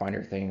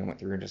Pathfinder thing and went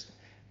through and just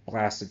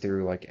blasted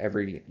through like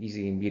every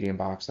easy and medium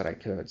box that I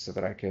could so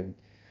that I could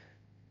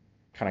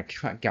kind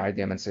of guide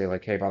them and say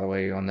like, hey, by the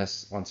way, on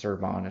this one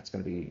Servon, it's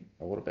going to be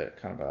a little bit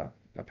kind of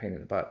a pain in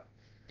the butt.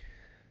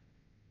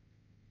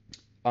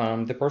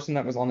 The person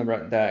that was on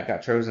the that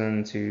got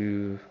chosen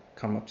to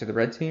come up to the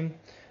red team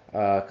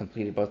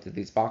completed both of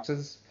these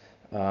boxes.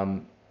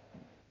 Um,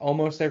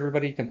 Almost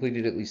everybody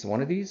completed at least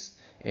one of these,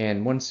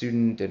 and one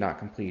student did not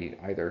complete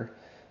either.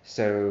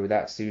 So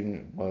that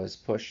student was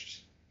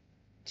pushed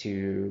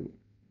to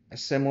a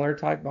similar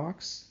type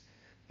box,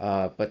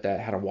 but that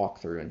had a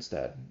walkthrough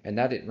instead. And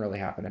that didn't really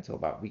happen until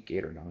about week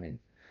 8 or 9.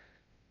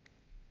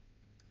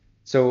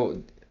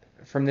 So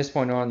from this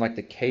point on, like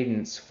the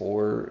cadence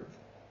for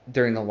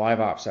during the live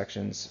op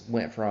sections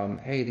went from,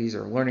 hey, these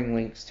are learning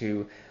links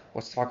to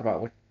let's talk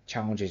about what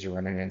challenges you're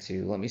running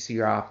into. Let me see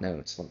your op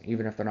notes,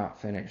 even if they're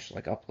not finished,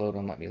 like upload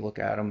them, let me look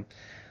at them.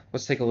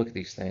 Let's take a look at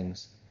these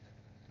things.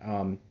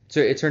 So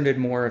it turned into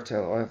more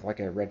of like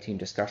a red team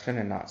discussion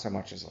and not so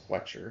much as a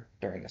lecture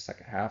during the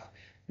second half.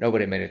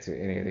 Nobody made it to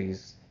any of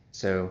these,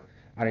 so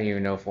I don't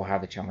even know if we'll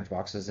have the challenge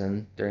boxes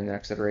in during the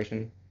next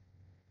iteration.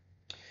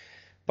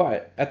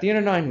 But at the end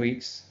of 9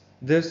 weeks,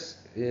 this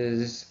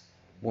is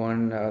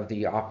one of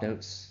the op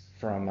notes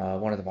from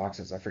one of the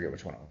boxes. I forget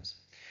which one it was.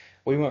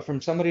 We went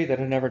from somebody that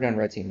had never done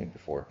red teaming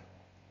before,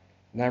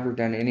 never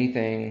done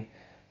anything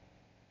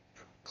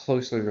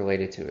closely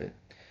related to it.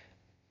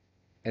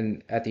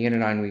 And at the end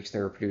of 9 weeks, they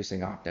were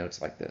producing op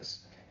notes like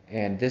this.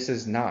 And this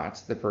is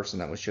not the person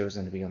that was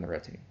chosen to be on the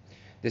red team.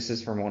 This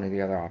is from one of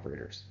the other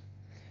operators.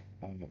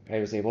 I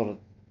was able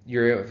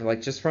to,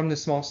 like, just from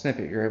this small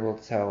snippet, you're able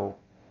to tell,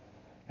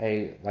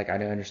 hey, like, I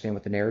don't understand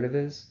what the narrative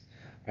is.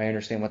 I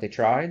understand what they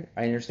tried.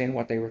 I understand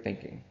what they were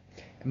thinking.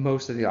 And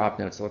most of the op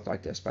notes looked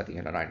like this by the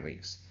end of 9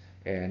 weeks.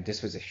 And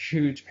this was a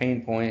huge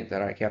pain point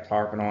that I kept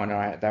harping on.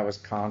 And that was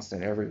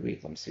constant every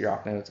week. Let me see your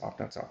op notes, op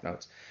notes, op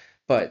notes.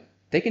 But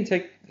they can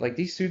take, like,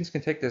 these students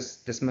can take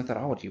this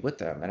methodology with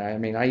them. And I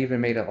mean, I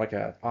even made it like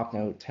a op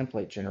note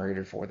template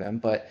generator for them.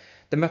 But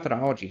the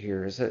methodology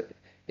here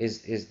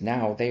is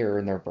now there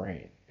in their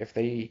brain. If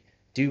they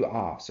do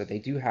ops or they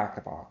do hack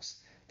the box,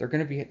 they're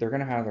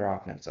gonna have their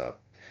op notes up.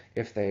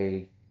 If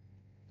they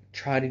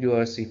try to do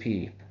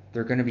OCP,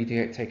 they're going to be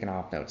taking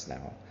op notes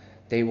now.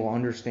 They will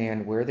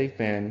understand where they've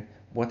been,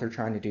 what they're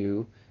trying to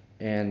do,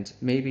 and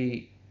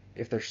maybe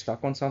if they're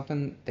stuck on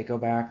something, they go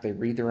back, they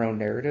read their own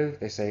narrative,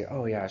 they say,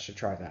 oh yeah, I should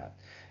try that.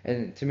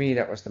 And to me,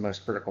 that was the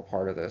most critical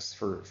part of this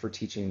for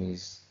teaching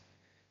these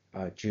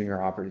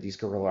junior operators, these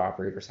guerrilla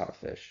operators, how to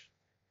fish.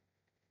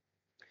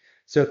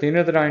 So at the end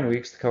of the 9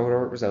 weeks, the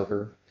cohort was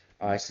over.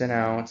 I sent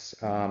out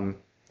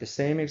the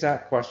same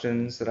exact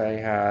questions that I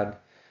had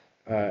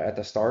at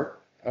the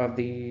start of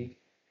the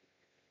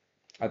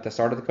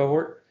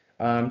cohort,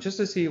 just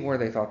to see where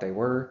they thought they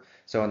were.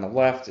 So on the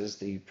left is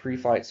the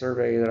pre-flight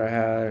survey that I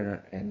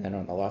had, and then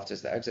on the left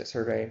is the exit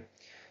survey.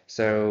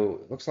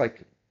 So it looks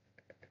like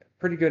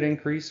pretty good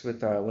increase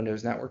with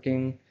Windows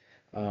networking.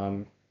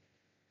 Um,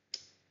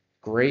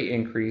 Great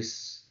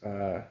increase.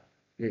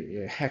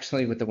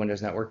 Actually, with the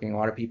Windows networking, a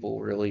lot of people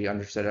really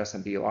understood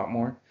SMB a lot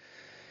more.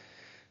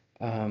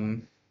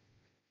 Um,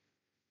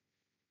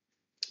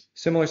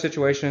 Similar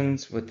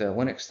situations with the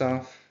Linux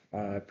stuff.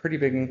 Pretty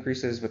big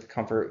increases with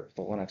comfort with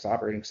the Linux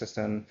operating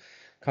system,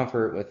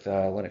 comfort with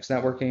Linux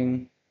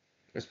networking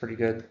was pretty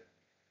good.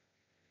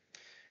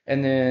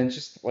 And then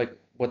just like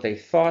what they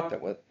thought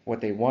that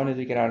what they wanted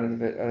to get out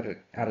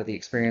of the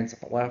experience at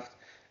the left.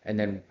 and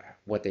then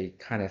what they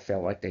kind of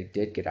felt like they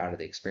did get out of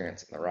the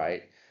experience on the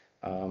right.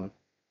 Um,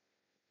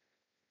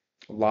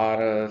 a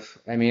lot of,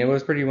 I mean, it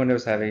was pretty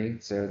Windows heavy,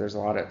 so there's a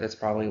lot of, that's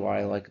probably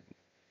why like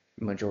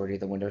majority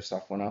of the Windows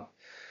stuff went up.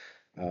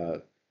 Uh,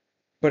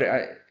 but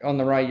on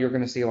the right, you're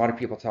going to see a lot of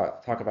people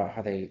talk about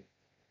how the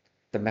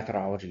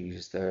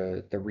methodologies,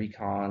 the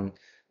recon,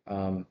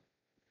 um,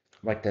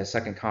 like the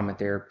second comment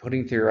there,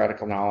 putting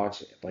theoretical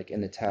knowledge like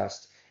in the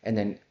test and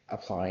then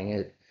applying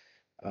it,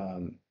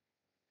 um,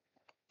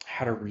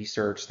 how to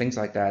research, things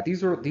like that.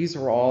 These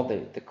are all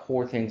the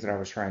core things that I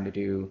was trying to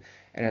do.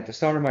 And at the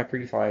start of my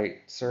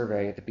pre-flight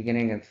survey, at the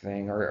beginning of the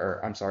thing, or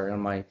I'm sorry, on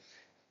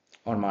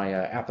my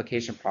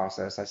application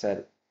process, I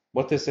said,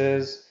 what this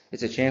is,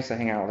 it's a chance to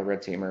hang out with a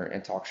red teamer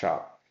and talk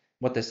shop.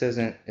 What this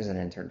isn't is an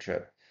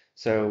internship.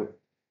 So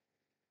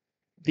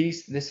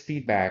this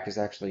feedback is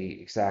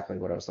actually exactly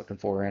what I was looking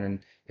for, and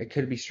it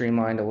could be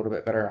streamlined a little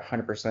bit better,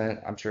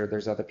 100%. I'm sure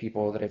there's other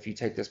people that if you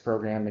take this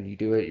program and you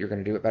do it, you're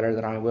going to do it better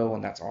than I will,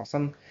 and that's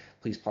awesome.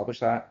 Please publish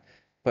that.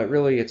 But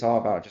really, it's all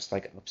about just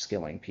like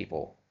upskilling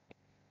people.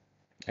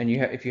 And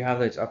if you have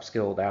those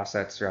upskilled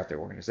assets throughout the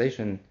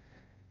organization,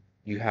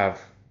 you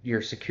have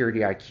your security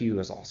IQ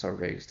is also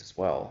raised as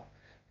well.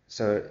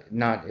 So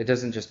not it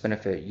doesn't just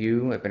benefit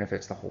you, it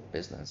benefits the whole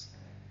business.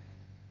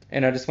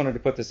 And I just wanted to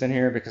put this in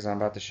here because I'm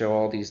about to show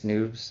all these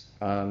noobs.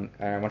 And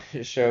I wanted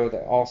to show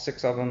that all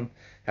 6 of them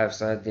have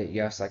said that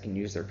yes, I can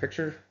use their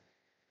picture.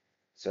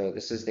 So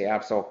this is the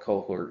Absol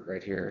cohort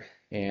right here.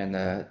 And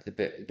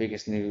the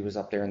biggest noob is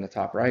up there in the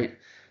top right.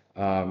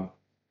 Um,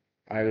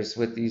 I was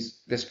with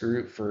this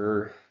group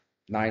for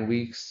 9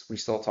 weeks. We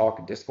still talk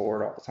in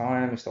Discord all the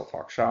time. We still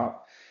talk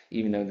shop,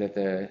 even though that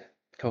the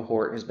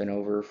cohort has been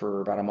over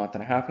for about a month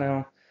and a half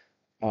now.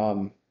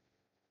 Um,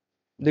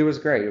 it was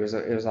great. It was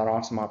an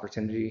awesome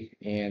opportunity,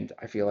 and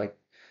I feel like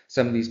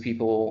some of these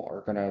people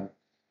are gonna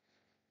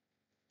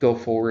go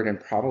forward and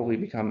probably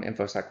become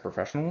infosec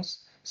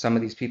professionals. Some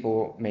of these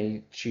people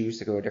may choose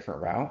to go a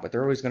different route, but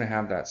they're always going to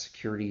have that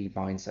security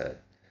mindset,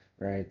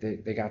 right?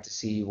 They got to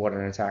see what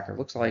an attacker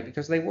looks like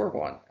because they were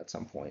one at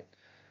some point.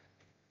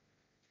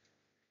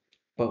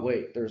 But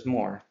wait, there's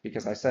more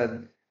because I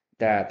said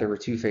that there were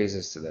 2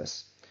 phases to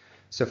this.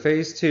 So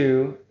phase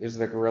 2 is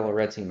the Guerrilla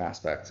Red Team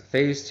aspect.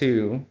 Phase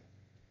 2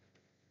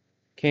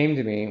 came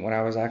to me when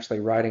I was actually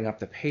writing up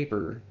the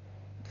paper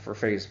for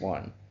phase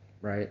 1,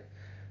 right?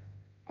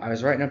 I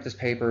was writing up this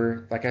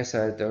paper. Like I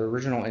said, the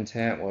original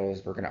intent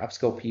was we're going to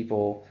upskill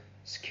people,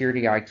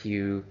 security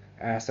IQ,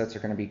 assets are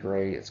going to be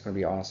great, it's going to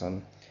be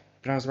awesome.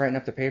 But I was writing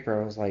up the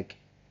paper, I was like,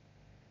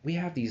 we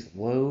have these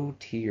low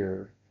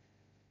tier,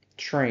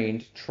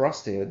 trained,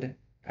 trusted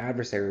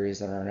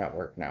adversaries in our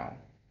network now.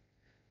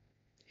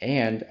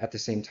 And at the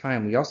same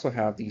time, we also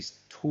have these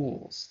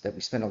tools that we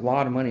spend a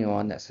lot of money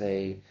on that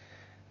say,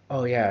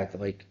 oh yeah,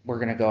 like we're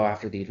going to go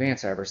after the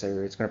advanced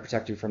adversary. It's going to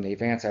protect you from the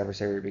advanced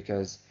adversary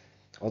because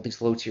all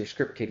these low tier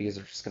script kiddies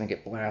are just going to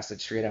get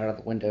blasted straight out of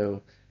the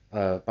window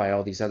by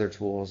all these other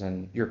tools,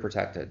 and you're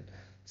protected.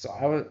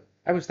 So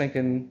I was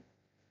thinking,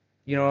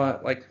 you know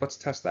what, like let's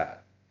test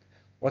that.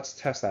 Let's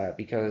test that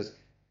because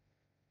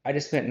I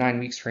just spent 9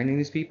 weeks training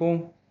these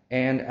people,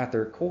 and at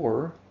their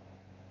core,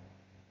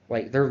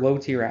 like they're low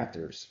tier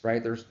actors,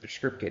 right? They're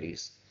script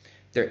kiddies.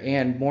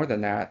 And more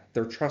than that,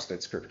 they're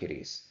trusted script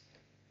kiddies.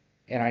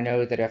 And I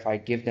know that if I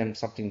give them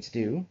something to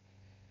do,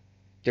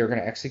 they're going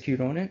to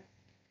execute on it.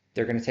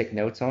 They're going to take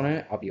notes on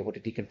it. I'll be able to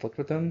deconflict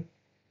with them.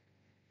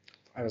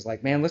 I was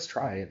like, man, let's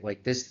try it.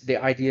 Like the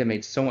idea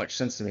made so much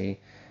sense to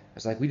me. I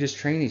was like, we just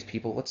train these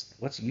people.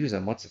 Let's use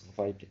them. Let's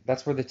like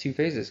that's where the 2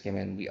 phases came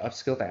in. We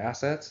upskill the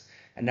assets,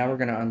 and now we're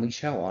going to unleash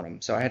hell on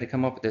them. So I had to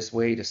come up with this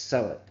way to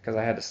sell it because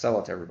I had to sell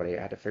it to everybody.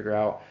 I had to figure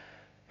out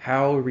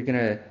how are we going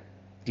to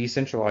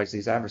decentralize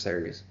these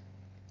adversaries?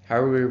 How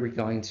are we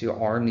going to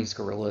arm these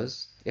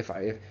guerrillas? If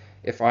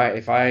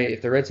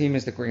the red team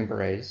is the Green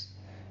Berets,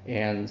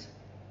 and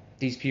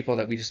these people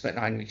that we just spent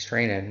 9 weeks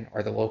training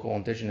are the local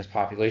indigenous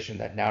population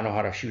that now know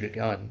how to shoot a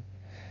gun,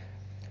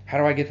 how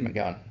do I get them a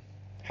gun?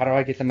 How do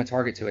I get them a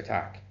target to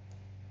attack?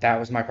 That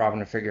was my problem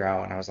to figure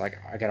out, and I was like,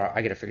 I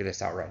gotta figure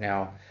this out right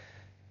now,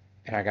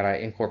 and I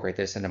gotta incorporate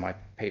this into my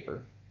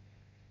paper.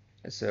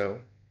 And so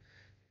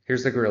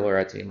here's the Guerrilla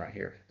Red Team right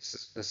here.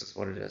 This is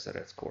what it is at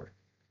its core.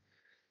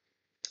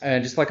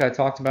 And just like I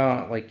talked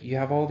about, like you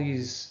have all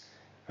these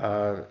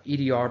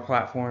EDR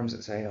platforms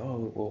that say,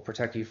 oh, we'll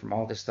protect you from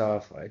all this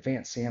stuff,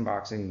 advanced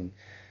sandboxing,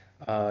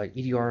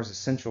 EDR is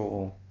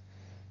essential.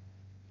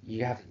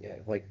 You have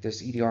like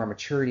this EDR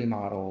maturity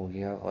model.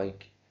 You have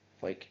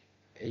like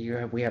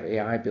we have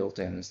AI built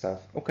in and stuff.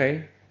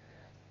 Okay,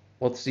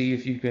 let's see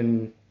if you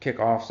can kick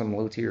off some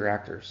low tier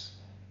actors.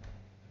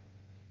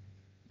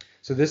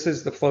 So this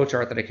is the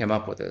flowchart that I came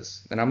up with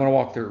this, and I'm going to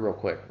walk through it real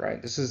quick,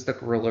 right? This is the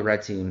Guerrilla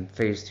Red Team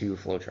Phase 2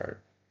 flowchart.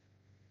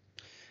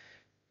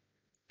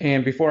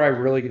 And before I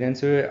really get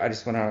into it, I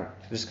just want to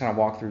just kind of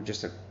walk through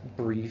just a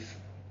brief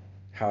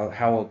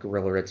how a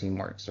Guerrilla Red Team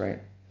works, right?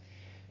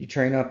 You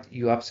train up,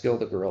 you upskill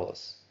the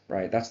guerrillas,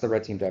 right? That's the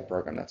Red Team Dev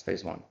program. That's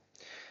phase 1.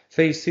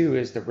 Phase 2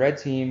 is the Red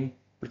Team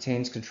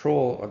retains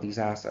control of these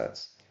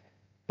assets.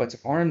 But to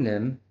arm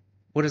them,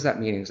 what does that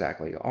mean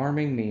exactly?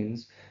 Arming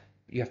means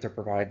you have to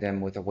provide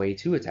them with a way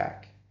to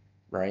attack,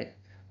 right?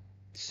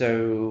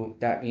 So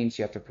that means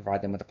you have to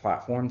provide them with a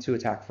platform to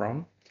attack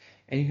from,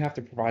 and you have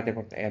to provide them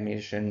with the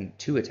ammunition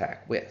to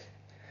attack with.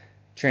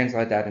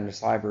 Translate that into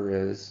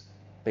cyber is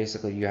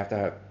basically you have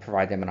to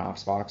provide them an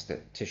ops box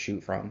to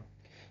shoot from,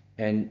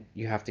 and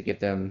you have to give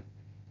them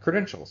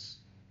credentials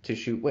to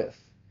shoot with,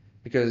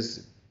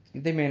 because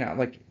they may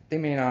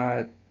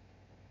not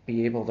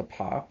be able to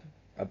pop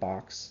a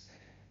box,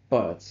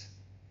 but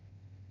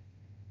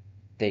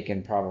they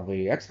can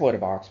probably exploit a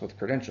box with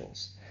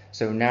credentials.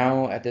 So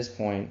now at this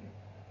point,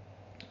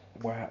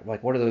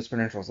 what do those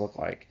credentials look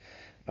like?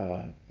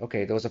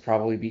 Okay, those will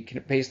probably be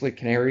basically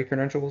canary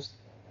credentials.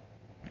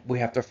 We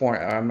have to form.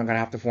 I'm gonna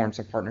have to form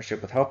some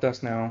partnership with help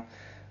desk now,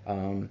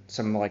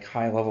 some like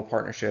high level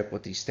partnership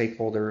with these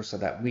stakeholders so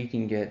that we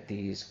can get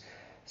these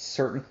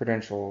certain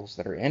credentials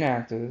that are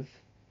inactive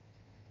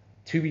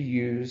to be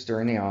used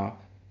during the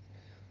op.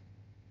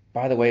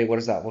 By the way, what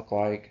does that look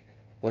like?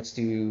 Let's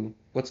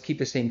keep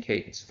the same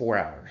cadence, 4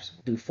 hours.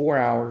 Do 4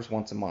 hours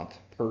once a month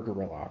per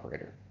Guerrilla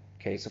operator.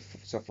 Okay,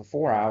 so for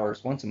 4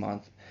 hours once a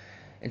month,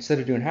 instead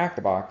of doing hack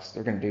the box,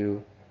 they're going to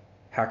do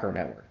hacker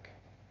network,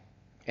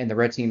 and the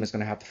red team is going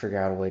to have to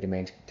figure out a way to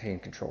maintain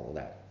control of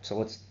that. So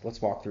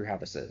let's walk through how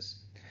this is.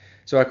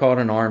 So I call it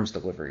an arms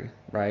delivery,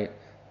 right?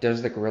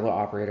 Does the Guerrilla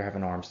operator have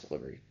an arms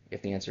delivery?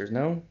 If the answer is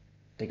no,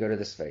 they go to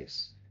this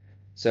phase.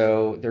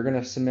 So they're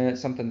going to submit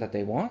something that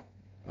they want,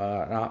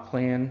 an op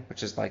plan,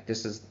 which is like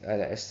this is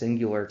a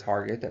singular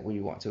target that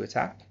we want to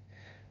attack.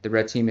 The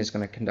red team is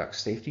going to conduct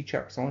safety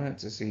checks on it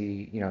to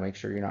see, make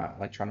sure you're not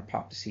like trying to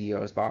pop the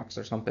CEO's box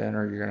or something,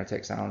 or you're going to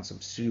take down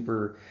some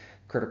super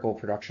critical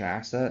production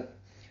asset.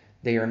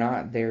 They are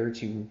not there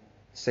to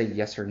say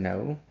yes or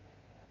no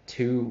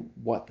to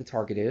what the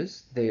target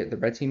is. The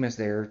red team is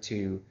there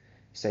to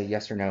say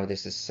yes or no,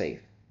 this is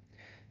safe.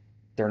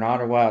 They're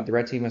not allowed, the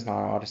red team is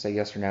not allowed to say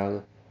yes or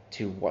no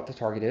to what the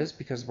target is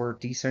because we're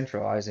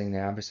decentralizing the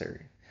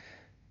adversary.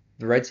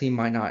 The red team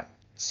might not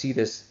see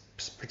this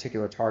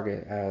particular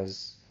target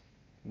as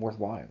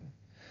worthwhile,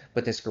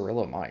 but this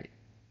Guerrilla might.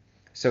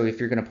 So if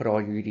you're going to put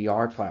all your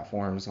EDR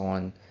platforms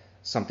on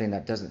something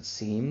that doesn't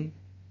seem,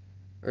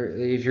 or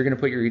if you're going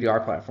to put your EDR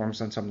platforms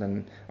on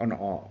something, on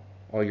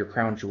all your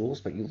crown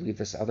jewels, but you leave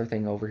this other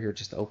thing over here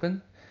just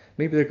open,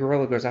 maybe the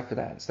Guerrilla goes after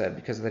that instead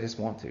because they just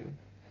want to,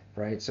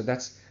 right? So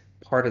that's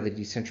part of the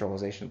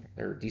decentralization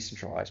or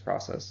decentralized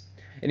process.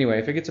 Anyway,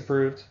 if it gets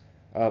approved,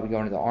 we go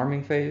into the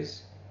arming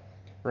phase,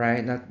 right?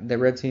 And the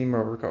red team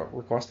will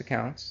request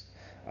accounts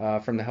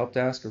from the help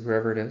desk or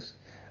whoever it is.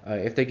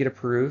 If they get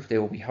approved, they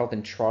will be held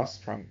in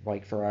trust from,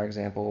 like, for our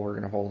example, we're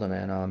going to hold them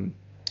in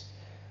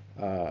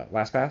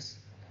LastPass,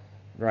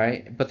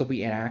 right? But they'll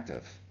be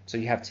inactive. So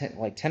you have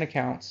 10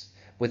 accounts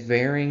with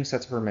varying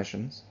sets of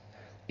permissions,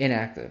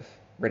 inactive,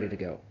 ready to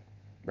go,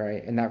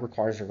 right? And that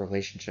requires a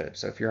relationship.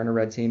 So if you're on a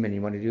red team and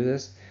you want to do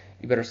this,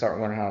 you better start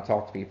learning how to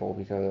talk to people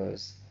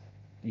because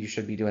you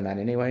should be doing that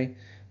anyway.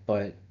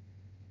 But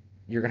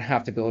you're gonna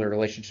have to build a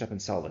relationship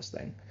and sell this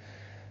thing.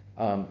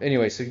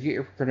 Anyway, so you get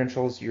your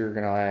credentials. You're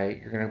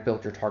gonna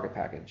build your target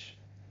package.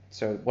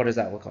 So what does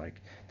that look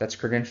like? That's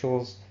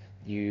credentials.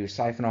 You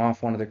siphon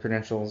off one of the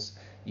credentials.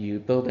 You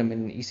build them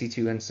in an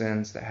EC2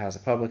 instance that has a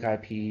public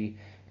IP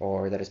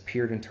or that is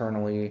peered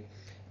internally.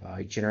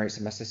 You generate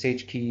some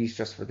SSH keys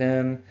just for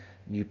them.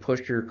 You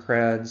push your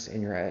creds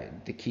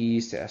and the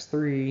keys to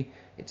S3.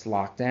 It's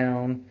locked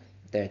down.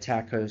 The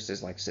attack host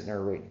is like sitting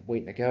there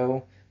waiting to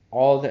go.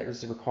 All that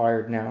is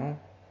required now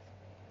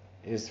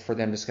is for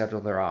them to schedule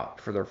their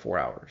op for their 4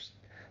 hours.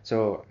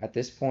 So at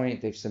this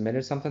point, they've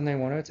submitted something they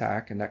want to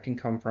attack, and that can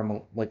come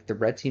from, like, the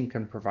red team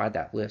can provide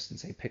that list and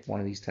say, pick one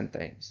of these 10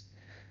 things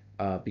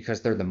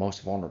because they're the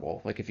most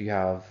vulnerable. Like if you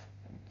have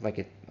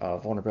like a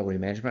vulnerability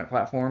management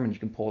platform and you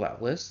can pull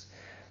that list,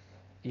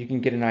 you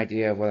can get an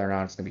idea of whether or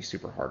not it's going to be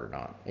super hard or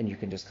not, and you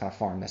can just kind of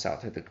farm this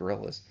out to the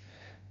guerrillas.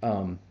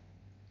 Um,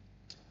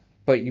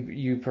 but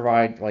you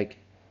provide like,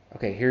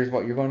 okay, here's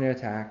what you're going to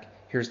attack.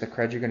 Here's the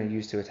cred you're going to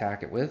use to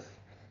attack it with.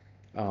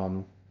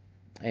 Um,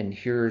 and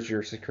here's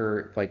your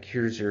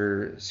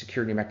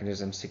security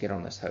mechanisms to get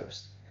on this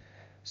host.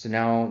 So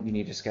now you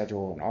need to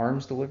schedule an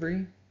arms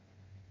delivery,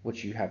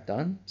 which you have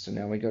done. So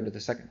now we go to the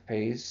second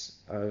phase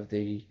of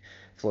the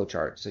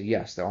flowchart. So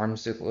yes, the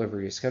arms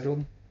delivery is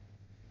scheduled.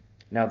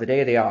 Now the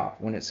day of the op,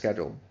 when it's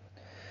scheduled,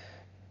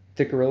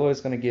 the Guerrilla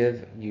is going to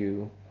give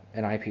you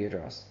an IP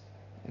address,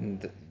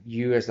 and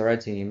you as the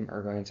red team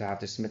are going to have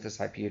to submit this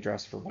IP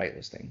address for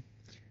whitelisting.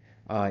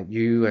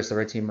 You as the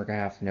red team are going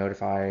to have to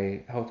notify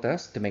help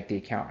desk to make the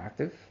account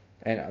active.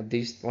 And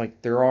these,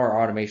 like, there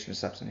are automation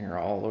steps in here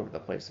all over the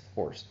place, of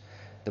course.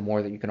 The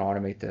more that you can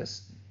automate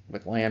this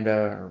with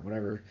Lambda or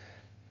whatever,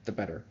 the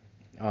better.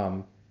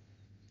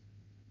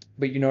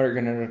 But you're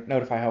going to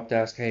notify help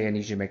desk, hey, I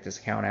need you to make this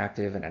account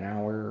active in an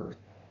hour or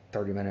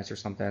 30 minutes or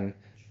something.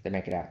 They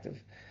make it active.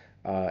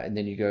 And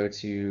then you go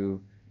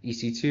to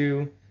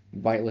EC2,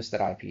 whitelist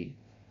that IP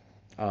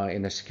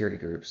in the security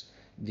groups.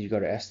 You go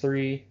to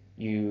S3,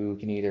 You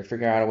can either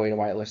figure out a way to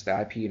whitelist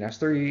the IP in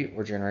S3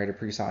 or generate a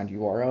pre-signed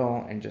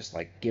URL and just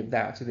like give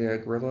that to the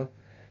Guerrilla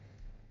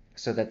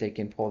so that they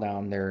can pull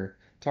down their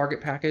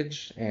target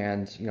package,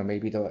 and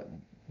maybe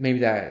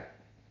that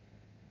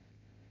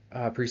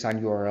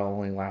pre-signed URL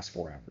only lasts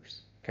 4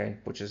 hours, okay,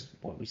 which is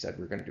what we said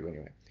we are going to do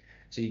anyway.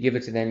 So you give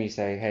it to them, you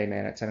say, hey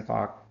man, at 10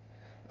 o'clock,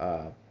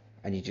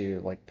 I need you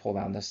to like pull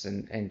down this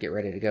and get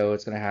ready to go.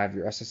 It's going to have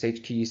your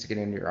SSH keys to get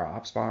into your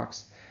ops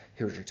box.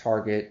 Here's your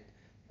target.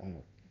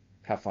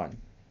 Have fun.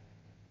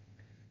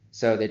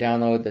 So they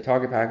download the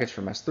target package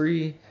from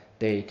S3.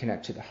 They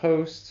connect to the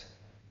host.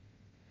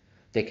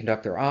 They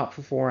conduct their op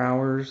for 4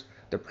 hours.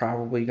 They're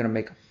probably going to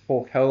make a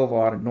whole hell of a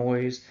lot of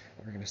noise.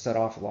 They're going to set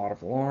off a lot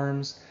of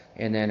alarms.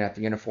 And then at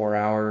the end of 4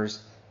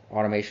 hours,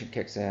 automation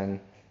kicks in.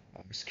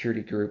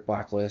 Security group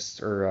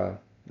blacklist, or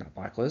not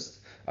blacklist,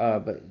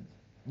 but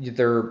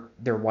their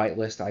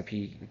whitelist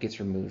IP gets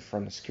removed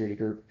from the security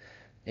group,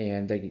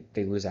 and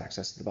they lose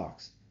access to the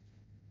box,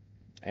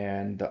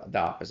 and the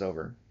op is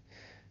over.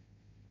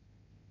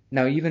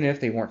 Now, even if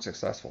they weren't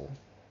successful,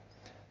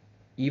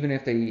 even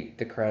if the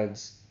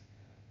creds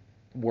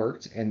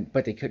worked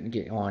but they couldn't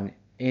get on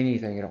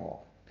anything at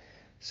all,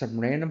 some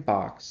random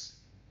box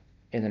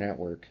in the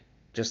network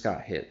just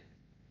got hit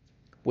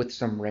with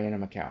some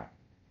random account.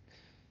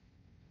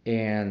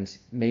 And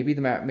maybe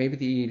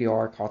the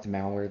EDR caught the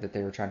malware that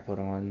they were trying to put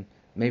on.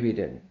 Maybe it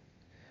didn't.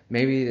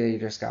 Maybe they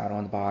just got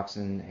on the box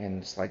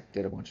and just like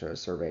did a bunch of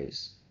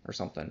surveys or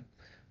something.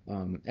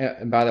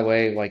 And by the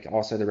way, like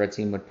also the red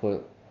team would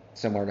put,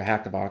 similar to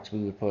hack the box, we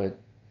would put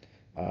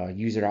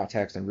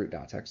user.txt and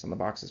root.txt on the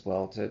box as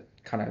well to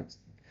kind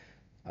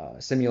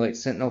of simulate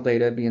Sentinel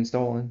data being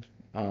stolen.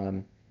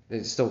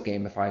 It still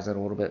gamifies it a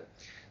little bit.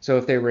 So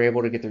if they were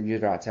able to get their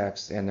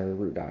user.txt and their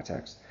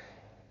root.txt,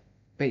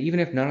 but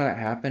even if none of that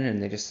happened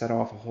and they just set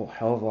off a whole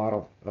hell of a lot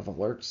of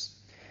alerts,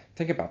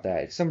 think about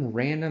that. It's some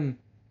random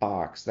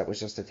box that was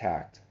just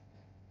attacked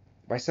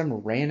by some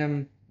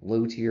random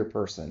low tier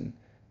person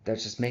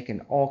that's just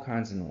making all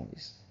kinds of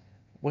noise.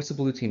 What's the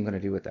blue team going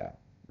to do with that,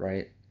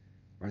 right?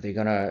 Are they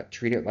going to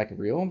treat it like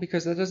real?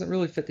 Because that doesn't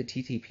really fit the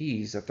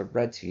TTPs of the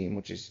red team,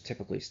 which is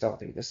typically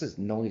stealthy. This is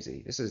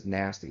noisy. This is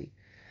nasty.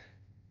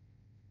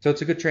 So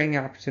it's a good training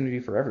opportunity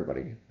for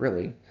everybody,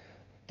 really.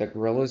 The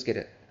Guerrillas get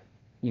it.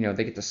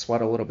 They get to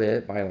sweat a little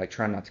bit by like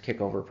trying not to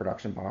kick over a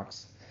production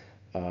box.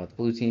 The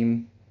blue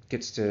team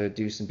gets to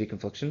do some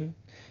deconfliction,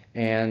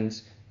 and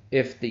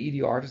if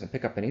the EDR doesn't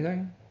pick up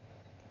anything,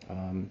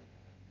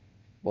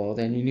 well,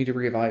 then you need to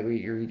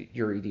reevaluate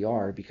your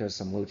EDR because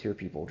some low tier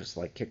people just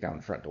like kick down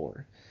the front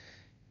door,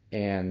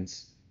 and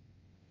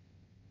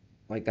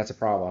like that's a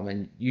problem.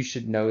 And you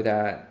should know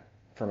that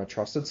from a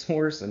trusted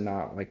source and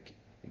not like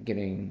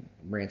getting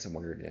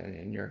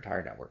ransomware in your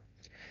entire network.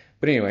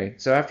 But anyway,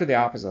 so after the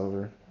op is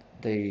over,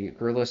 the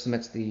Guerrilla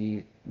submits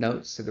the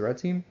notes to the red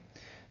team.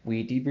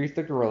 We debrief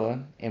the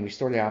Guerrilla and we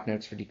store the op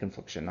notes for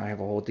deconfliction. I have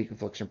a whole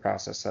deconfliction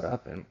process set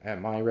up at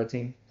my red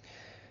team,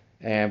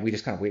 and we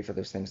just kind of wait for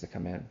those things to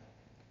come in.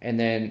 And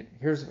then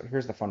here's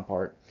the fun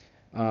part.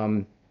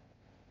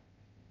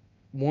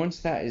 Once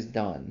that is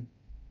done,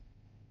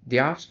 the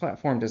ops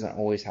platform doesn't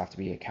always have to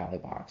be a Kali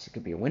box. It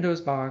could be a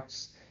Windows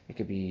box. It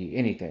could be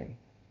anything,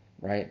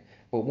 right?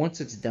 But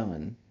once it's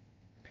done,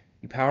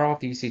 you power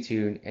off the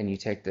EC2 and you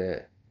take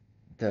the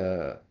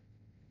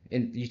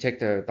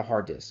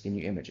hard disk and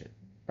you image it,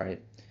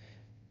 right?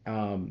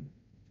 And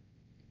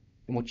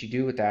what you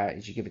do with that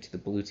is you give it to the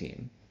blue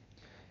team,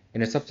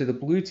 and it's up to the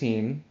blue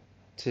team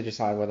to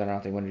decide whether or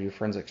not they want to do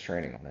forensics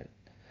training on it.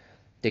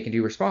 They can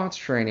do response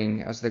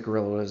training as the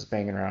Guerrilla is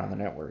banging around the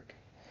network,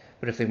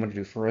 but if they want to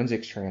do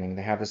forensics training,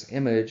 they have this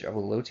image of a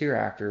low tier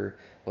actor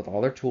with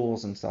all their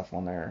tools and stuff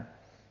on there,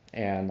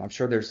 and I'm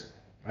sure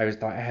I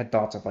had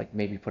thoughts of like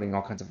maybe putting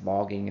all kinds of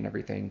logging and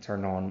everything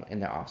turned on in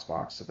the ops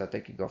box so that they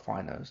could go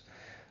find those.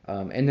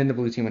 And then the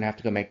blue team would have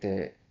to go make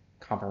the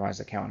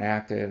compromised account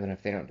active, and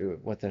if they don't do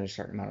it within a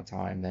certain amount of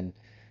time, then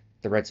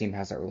the red team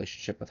has that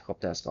relationship with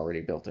help desk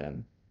already built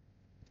in.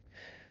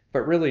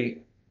 But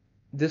really,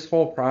 this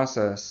whole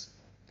process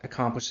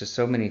accomplishes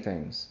so many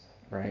things,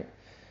 right?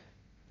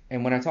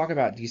 And when I talk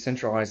about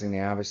decentralizing the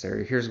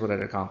adversary, here's what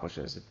it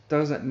accomplishes. It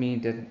doesn't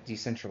mean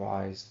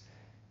decentralized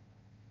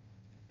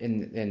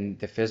in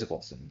the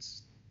physical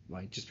sense.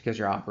 Like just because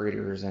your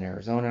operator is in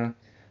Arizona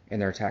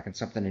and they're attacking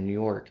something in New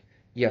York,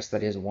 yes,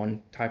 that is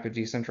one type of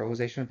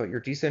decentralization, but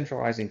you're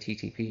decentralizing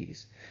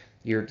TTPs.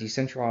 You're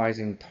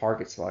decentralizing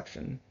target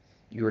selection.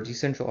 You are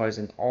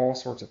decentralizing all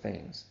sorts of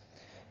things.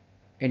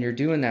 And you're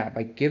doing that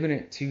by giving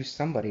it to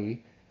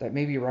somebody that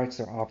maybe writes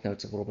their op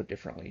notes a little bit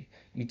differently.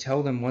 You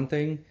tell them one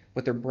thing,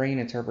 but their brain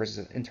interprets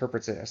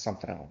it as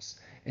something else.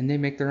 And they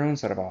make their own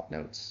set of op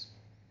notes.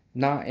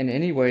 Not in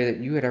any way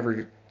that you had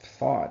ever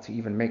thought to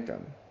even make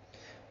them.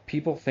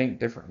 People think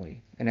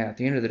differently. And at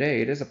the end of the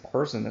day, it is a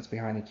person that's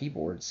behind the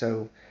keyboard.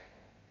 So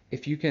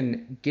if you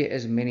can get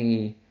as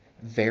many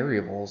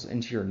variables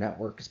into your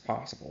network as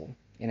possible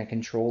in a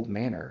controlled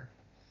manner,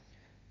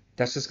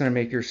 that's just going to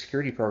make your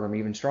security program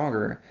even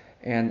stronger.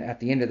 And at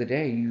the end of the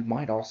day, you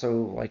might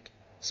also like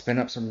spin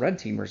up some red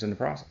teamers in the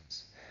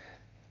process.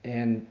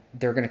 and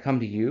they're going to come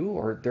to you,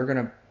 or they're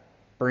going to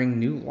bring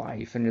new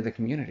life into the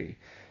community.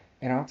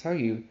 And I'll tell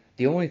you,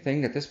 the only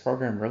thing that this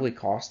program really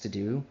cost to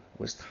do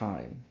was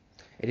time.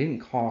 It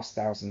didn't cost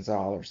thousands of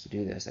dollars to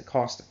do this. It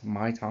cost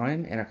my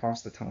time, and it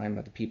cost the time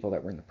of the people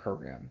that were in the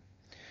program.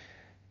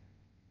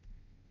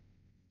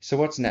 So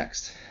what's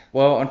next?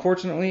 Well,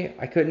 unfortunately,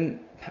 I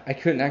couldn't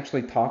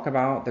actually talk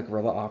about the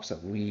Guerrilla Ops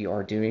that we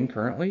are doing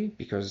currently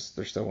because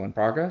they're still in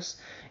progress.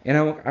 And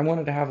I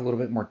wanted to have a little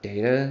bit more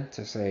data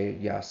to say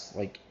yes,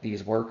 like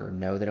these work, or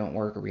no, they don't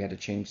work, or we had to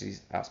change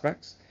these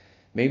aspects.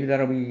 Maybe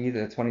that'll be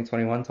the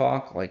 2021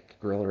 talk, like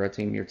Guerrilla Red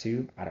Team Year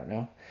 2. I don't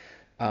know.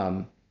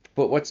 Um,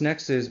 but what's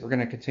next is we're going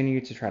to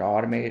continue to try to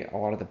automate a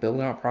lot of the build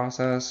out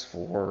process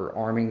for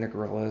arming the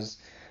guerrillas,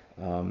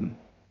 um,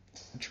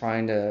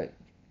 trying to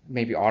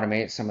maybe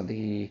automate some of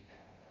the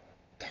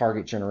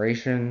target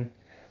generation,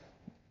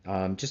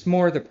 just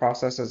more of the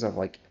processes of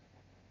like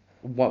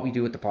what we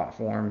do with the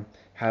platform,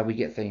 how we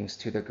get things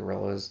to the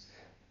gorillas.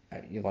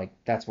 Like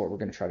that's what we're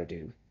going to try to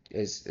do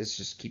is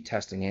just keep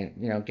testing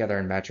it,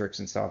 gathering metrics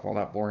and stuff, all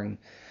that boring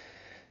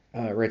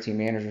red team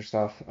manager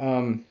stuff,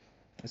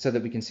 so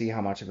that we can see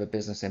how much of a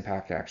business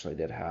impact it actually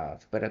did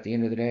have. But at the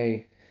end of the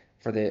day,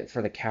 for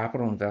the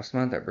capital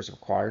investment that was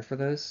required for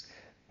this,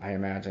 I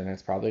imagine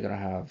it's probably going to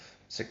have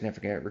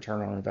significant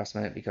return on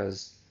investment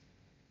because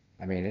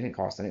I mean, it didn't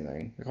cost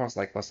anything. It cost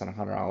like less than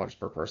 $100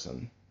 per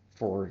person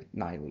for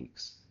 9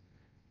 weeks.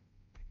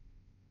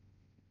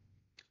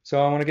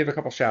 So I want to give a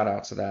couple shout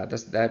outs to that.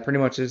 That pretty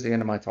much is the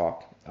end of my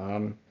talk.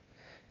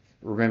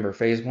 Remember,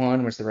 phase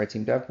one was the Red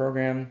Team Dev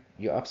program.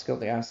 You upskill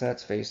the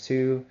assets. Phase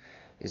two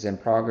is in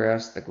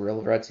progress. The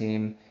Guerrilla Red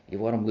Team, you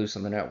let them loose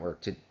on the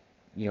network to,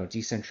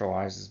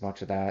 decentralize as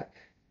much of that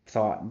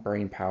thought and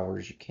brain power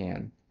as you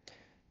can.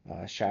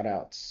 Shout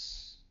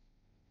outs.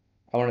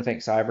 I want to thank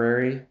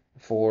Cybrary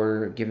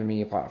for giving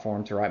me a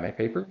platform to write my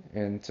paper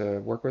and to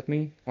work with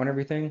me on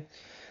everything.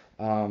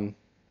 Um,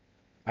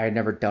 I had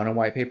never done a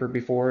white paper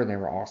before, and they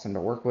were awesome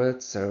to work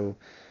with. So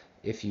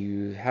if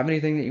you have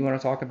anything that you want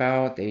to talk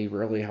about, they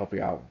really help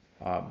you out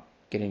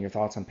getting your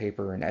thoughts on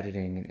paper and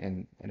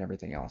editing and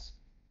everything else.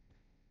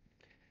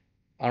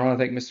 I want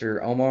to thank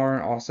Mr.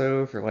 Omar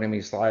also for letting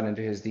me slide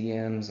into his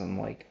DMs on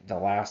like the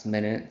last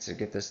minute to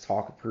get this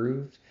talk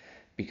approved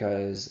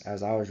because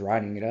as I was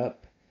writing it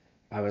up,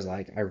 I was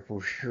like, I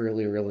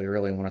really, really,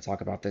 really want to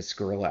talk about this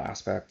guerrilla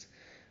aspect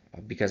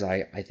because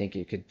I think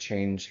it could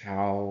change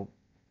how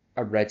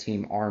a red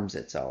team arms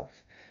itself.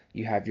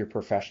 You have your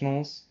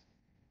professionals,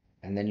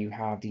 and then you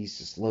have these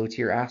just low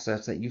tier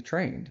assets that you've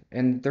trained,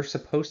 and they're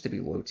supposed to be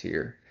low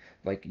tier.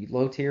 Like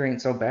low tier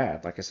ain't so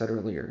bad. Like I said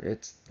earlier,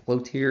 it's low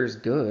tier is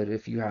good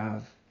if you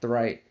have the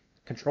right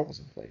controls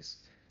in place.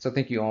 So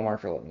thank you, Omar,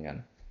 for letting me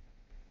in.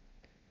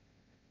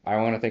 I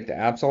want to thank the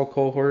Absol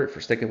cohort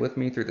for sticking with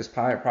me through this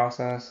pilot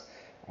process.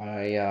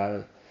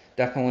 I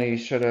definitely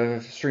should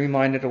have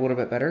streamlined it a little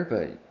bit better,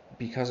 but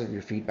because of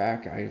your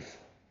feedback, I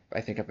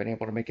think I've been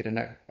able to make it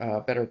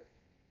uh,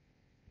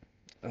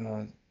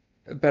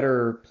 a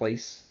better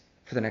place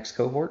for the next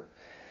cohort.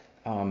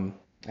 Um,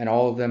 and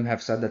all of them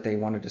have said that they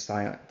wanted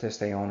to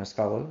stay on as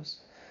fellows.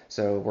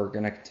 So we're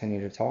going to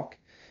continue to talk,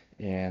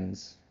 and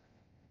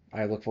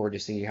I look forward to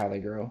see how they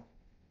grow.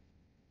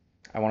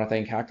 I want to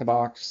thank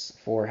Hackthebox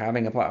for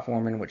having a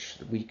platform in which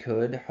we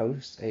could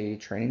host a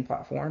training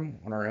platform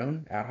on our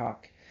own, ad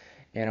hoc.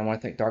 And I want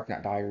to thank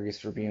Darknet Diaries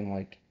for being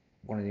like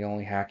one of the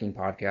only hacking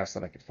podcasts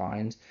that I could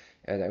find.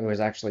 It's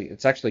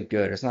actually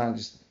good. It's not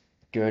just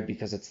good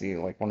because it's the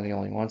like one of the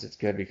only ones. It's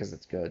good because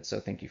it's good. So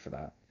thank you for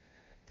that.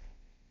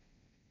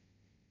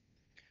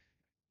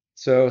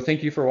 So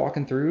thank you for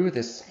walking through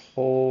this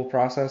whole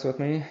process with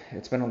me.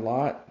 It's been a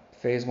lot.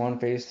 Phase one,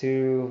 phase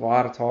two, a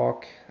lot of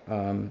talk.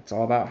 It's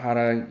all about how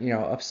to,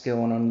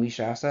 upskill and unleash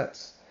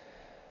assets.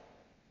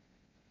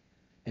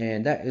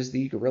 And that is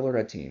the Guerrilla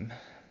Red Team.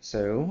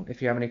 So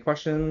if you have any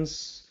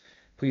questions,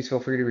 please feel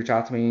free to reach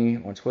out to me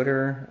on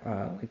Twitter,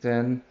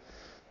 LinkedIn.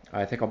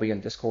 I think I'll be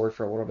in Discord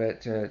for a little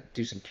bit to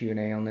do some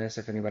Q&A on this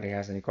if anybody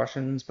has any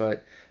questions.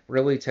 But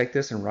really take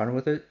this and run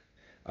with it.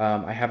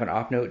 I have an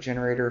op note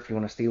generator if you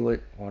want to steal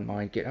it on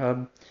my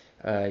GitHub.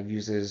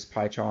 Uses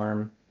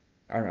PyCharm,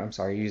 I'm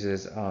sorry,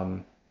 uses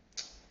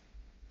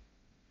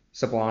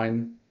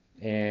Sublime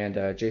and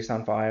a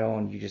JSON file,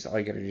 and all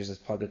you gotta do is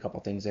just plug a couple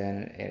things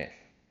in, and it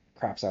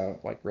craps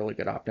out like really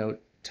good op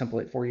note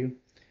template for you.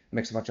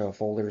 Makes a bunch of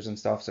folders and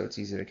stuff, so it's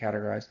easy to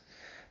categorize.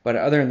 But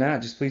other than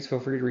that, just please feel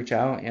free to reach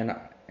out,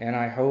 and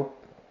I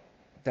hope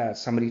that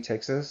somebody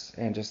takes this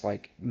and just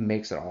like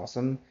makes it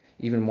awesome,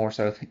 even more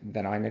so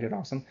than I made it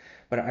awesome.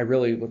 But I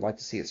really would like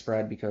to see it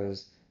spread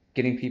because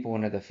getting people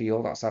into the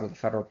field outside of the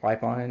federal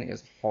pipeline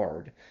is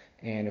hard.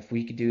 And if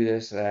we could do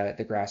this at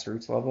the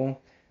grassroots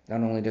level,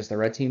 not only does the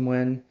red team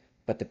win,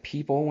 but the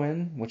people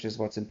win, which is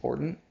what's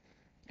important.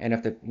 And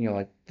if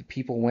like the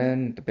people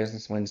win, the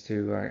business wins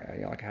too.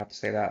 Like I have to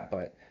say that,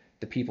 but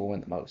the people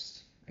win the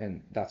most,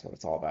 and that's what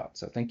it's all about.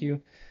 So thank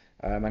you.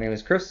 My name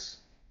is Chris,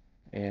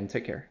 and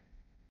take care.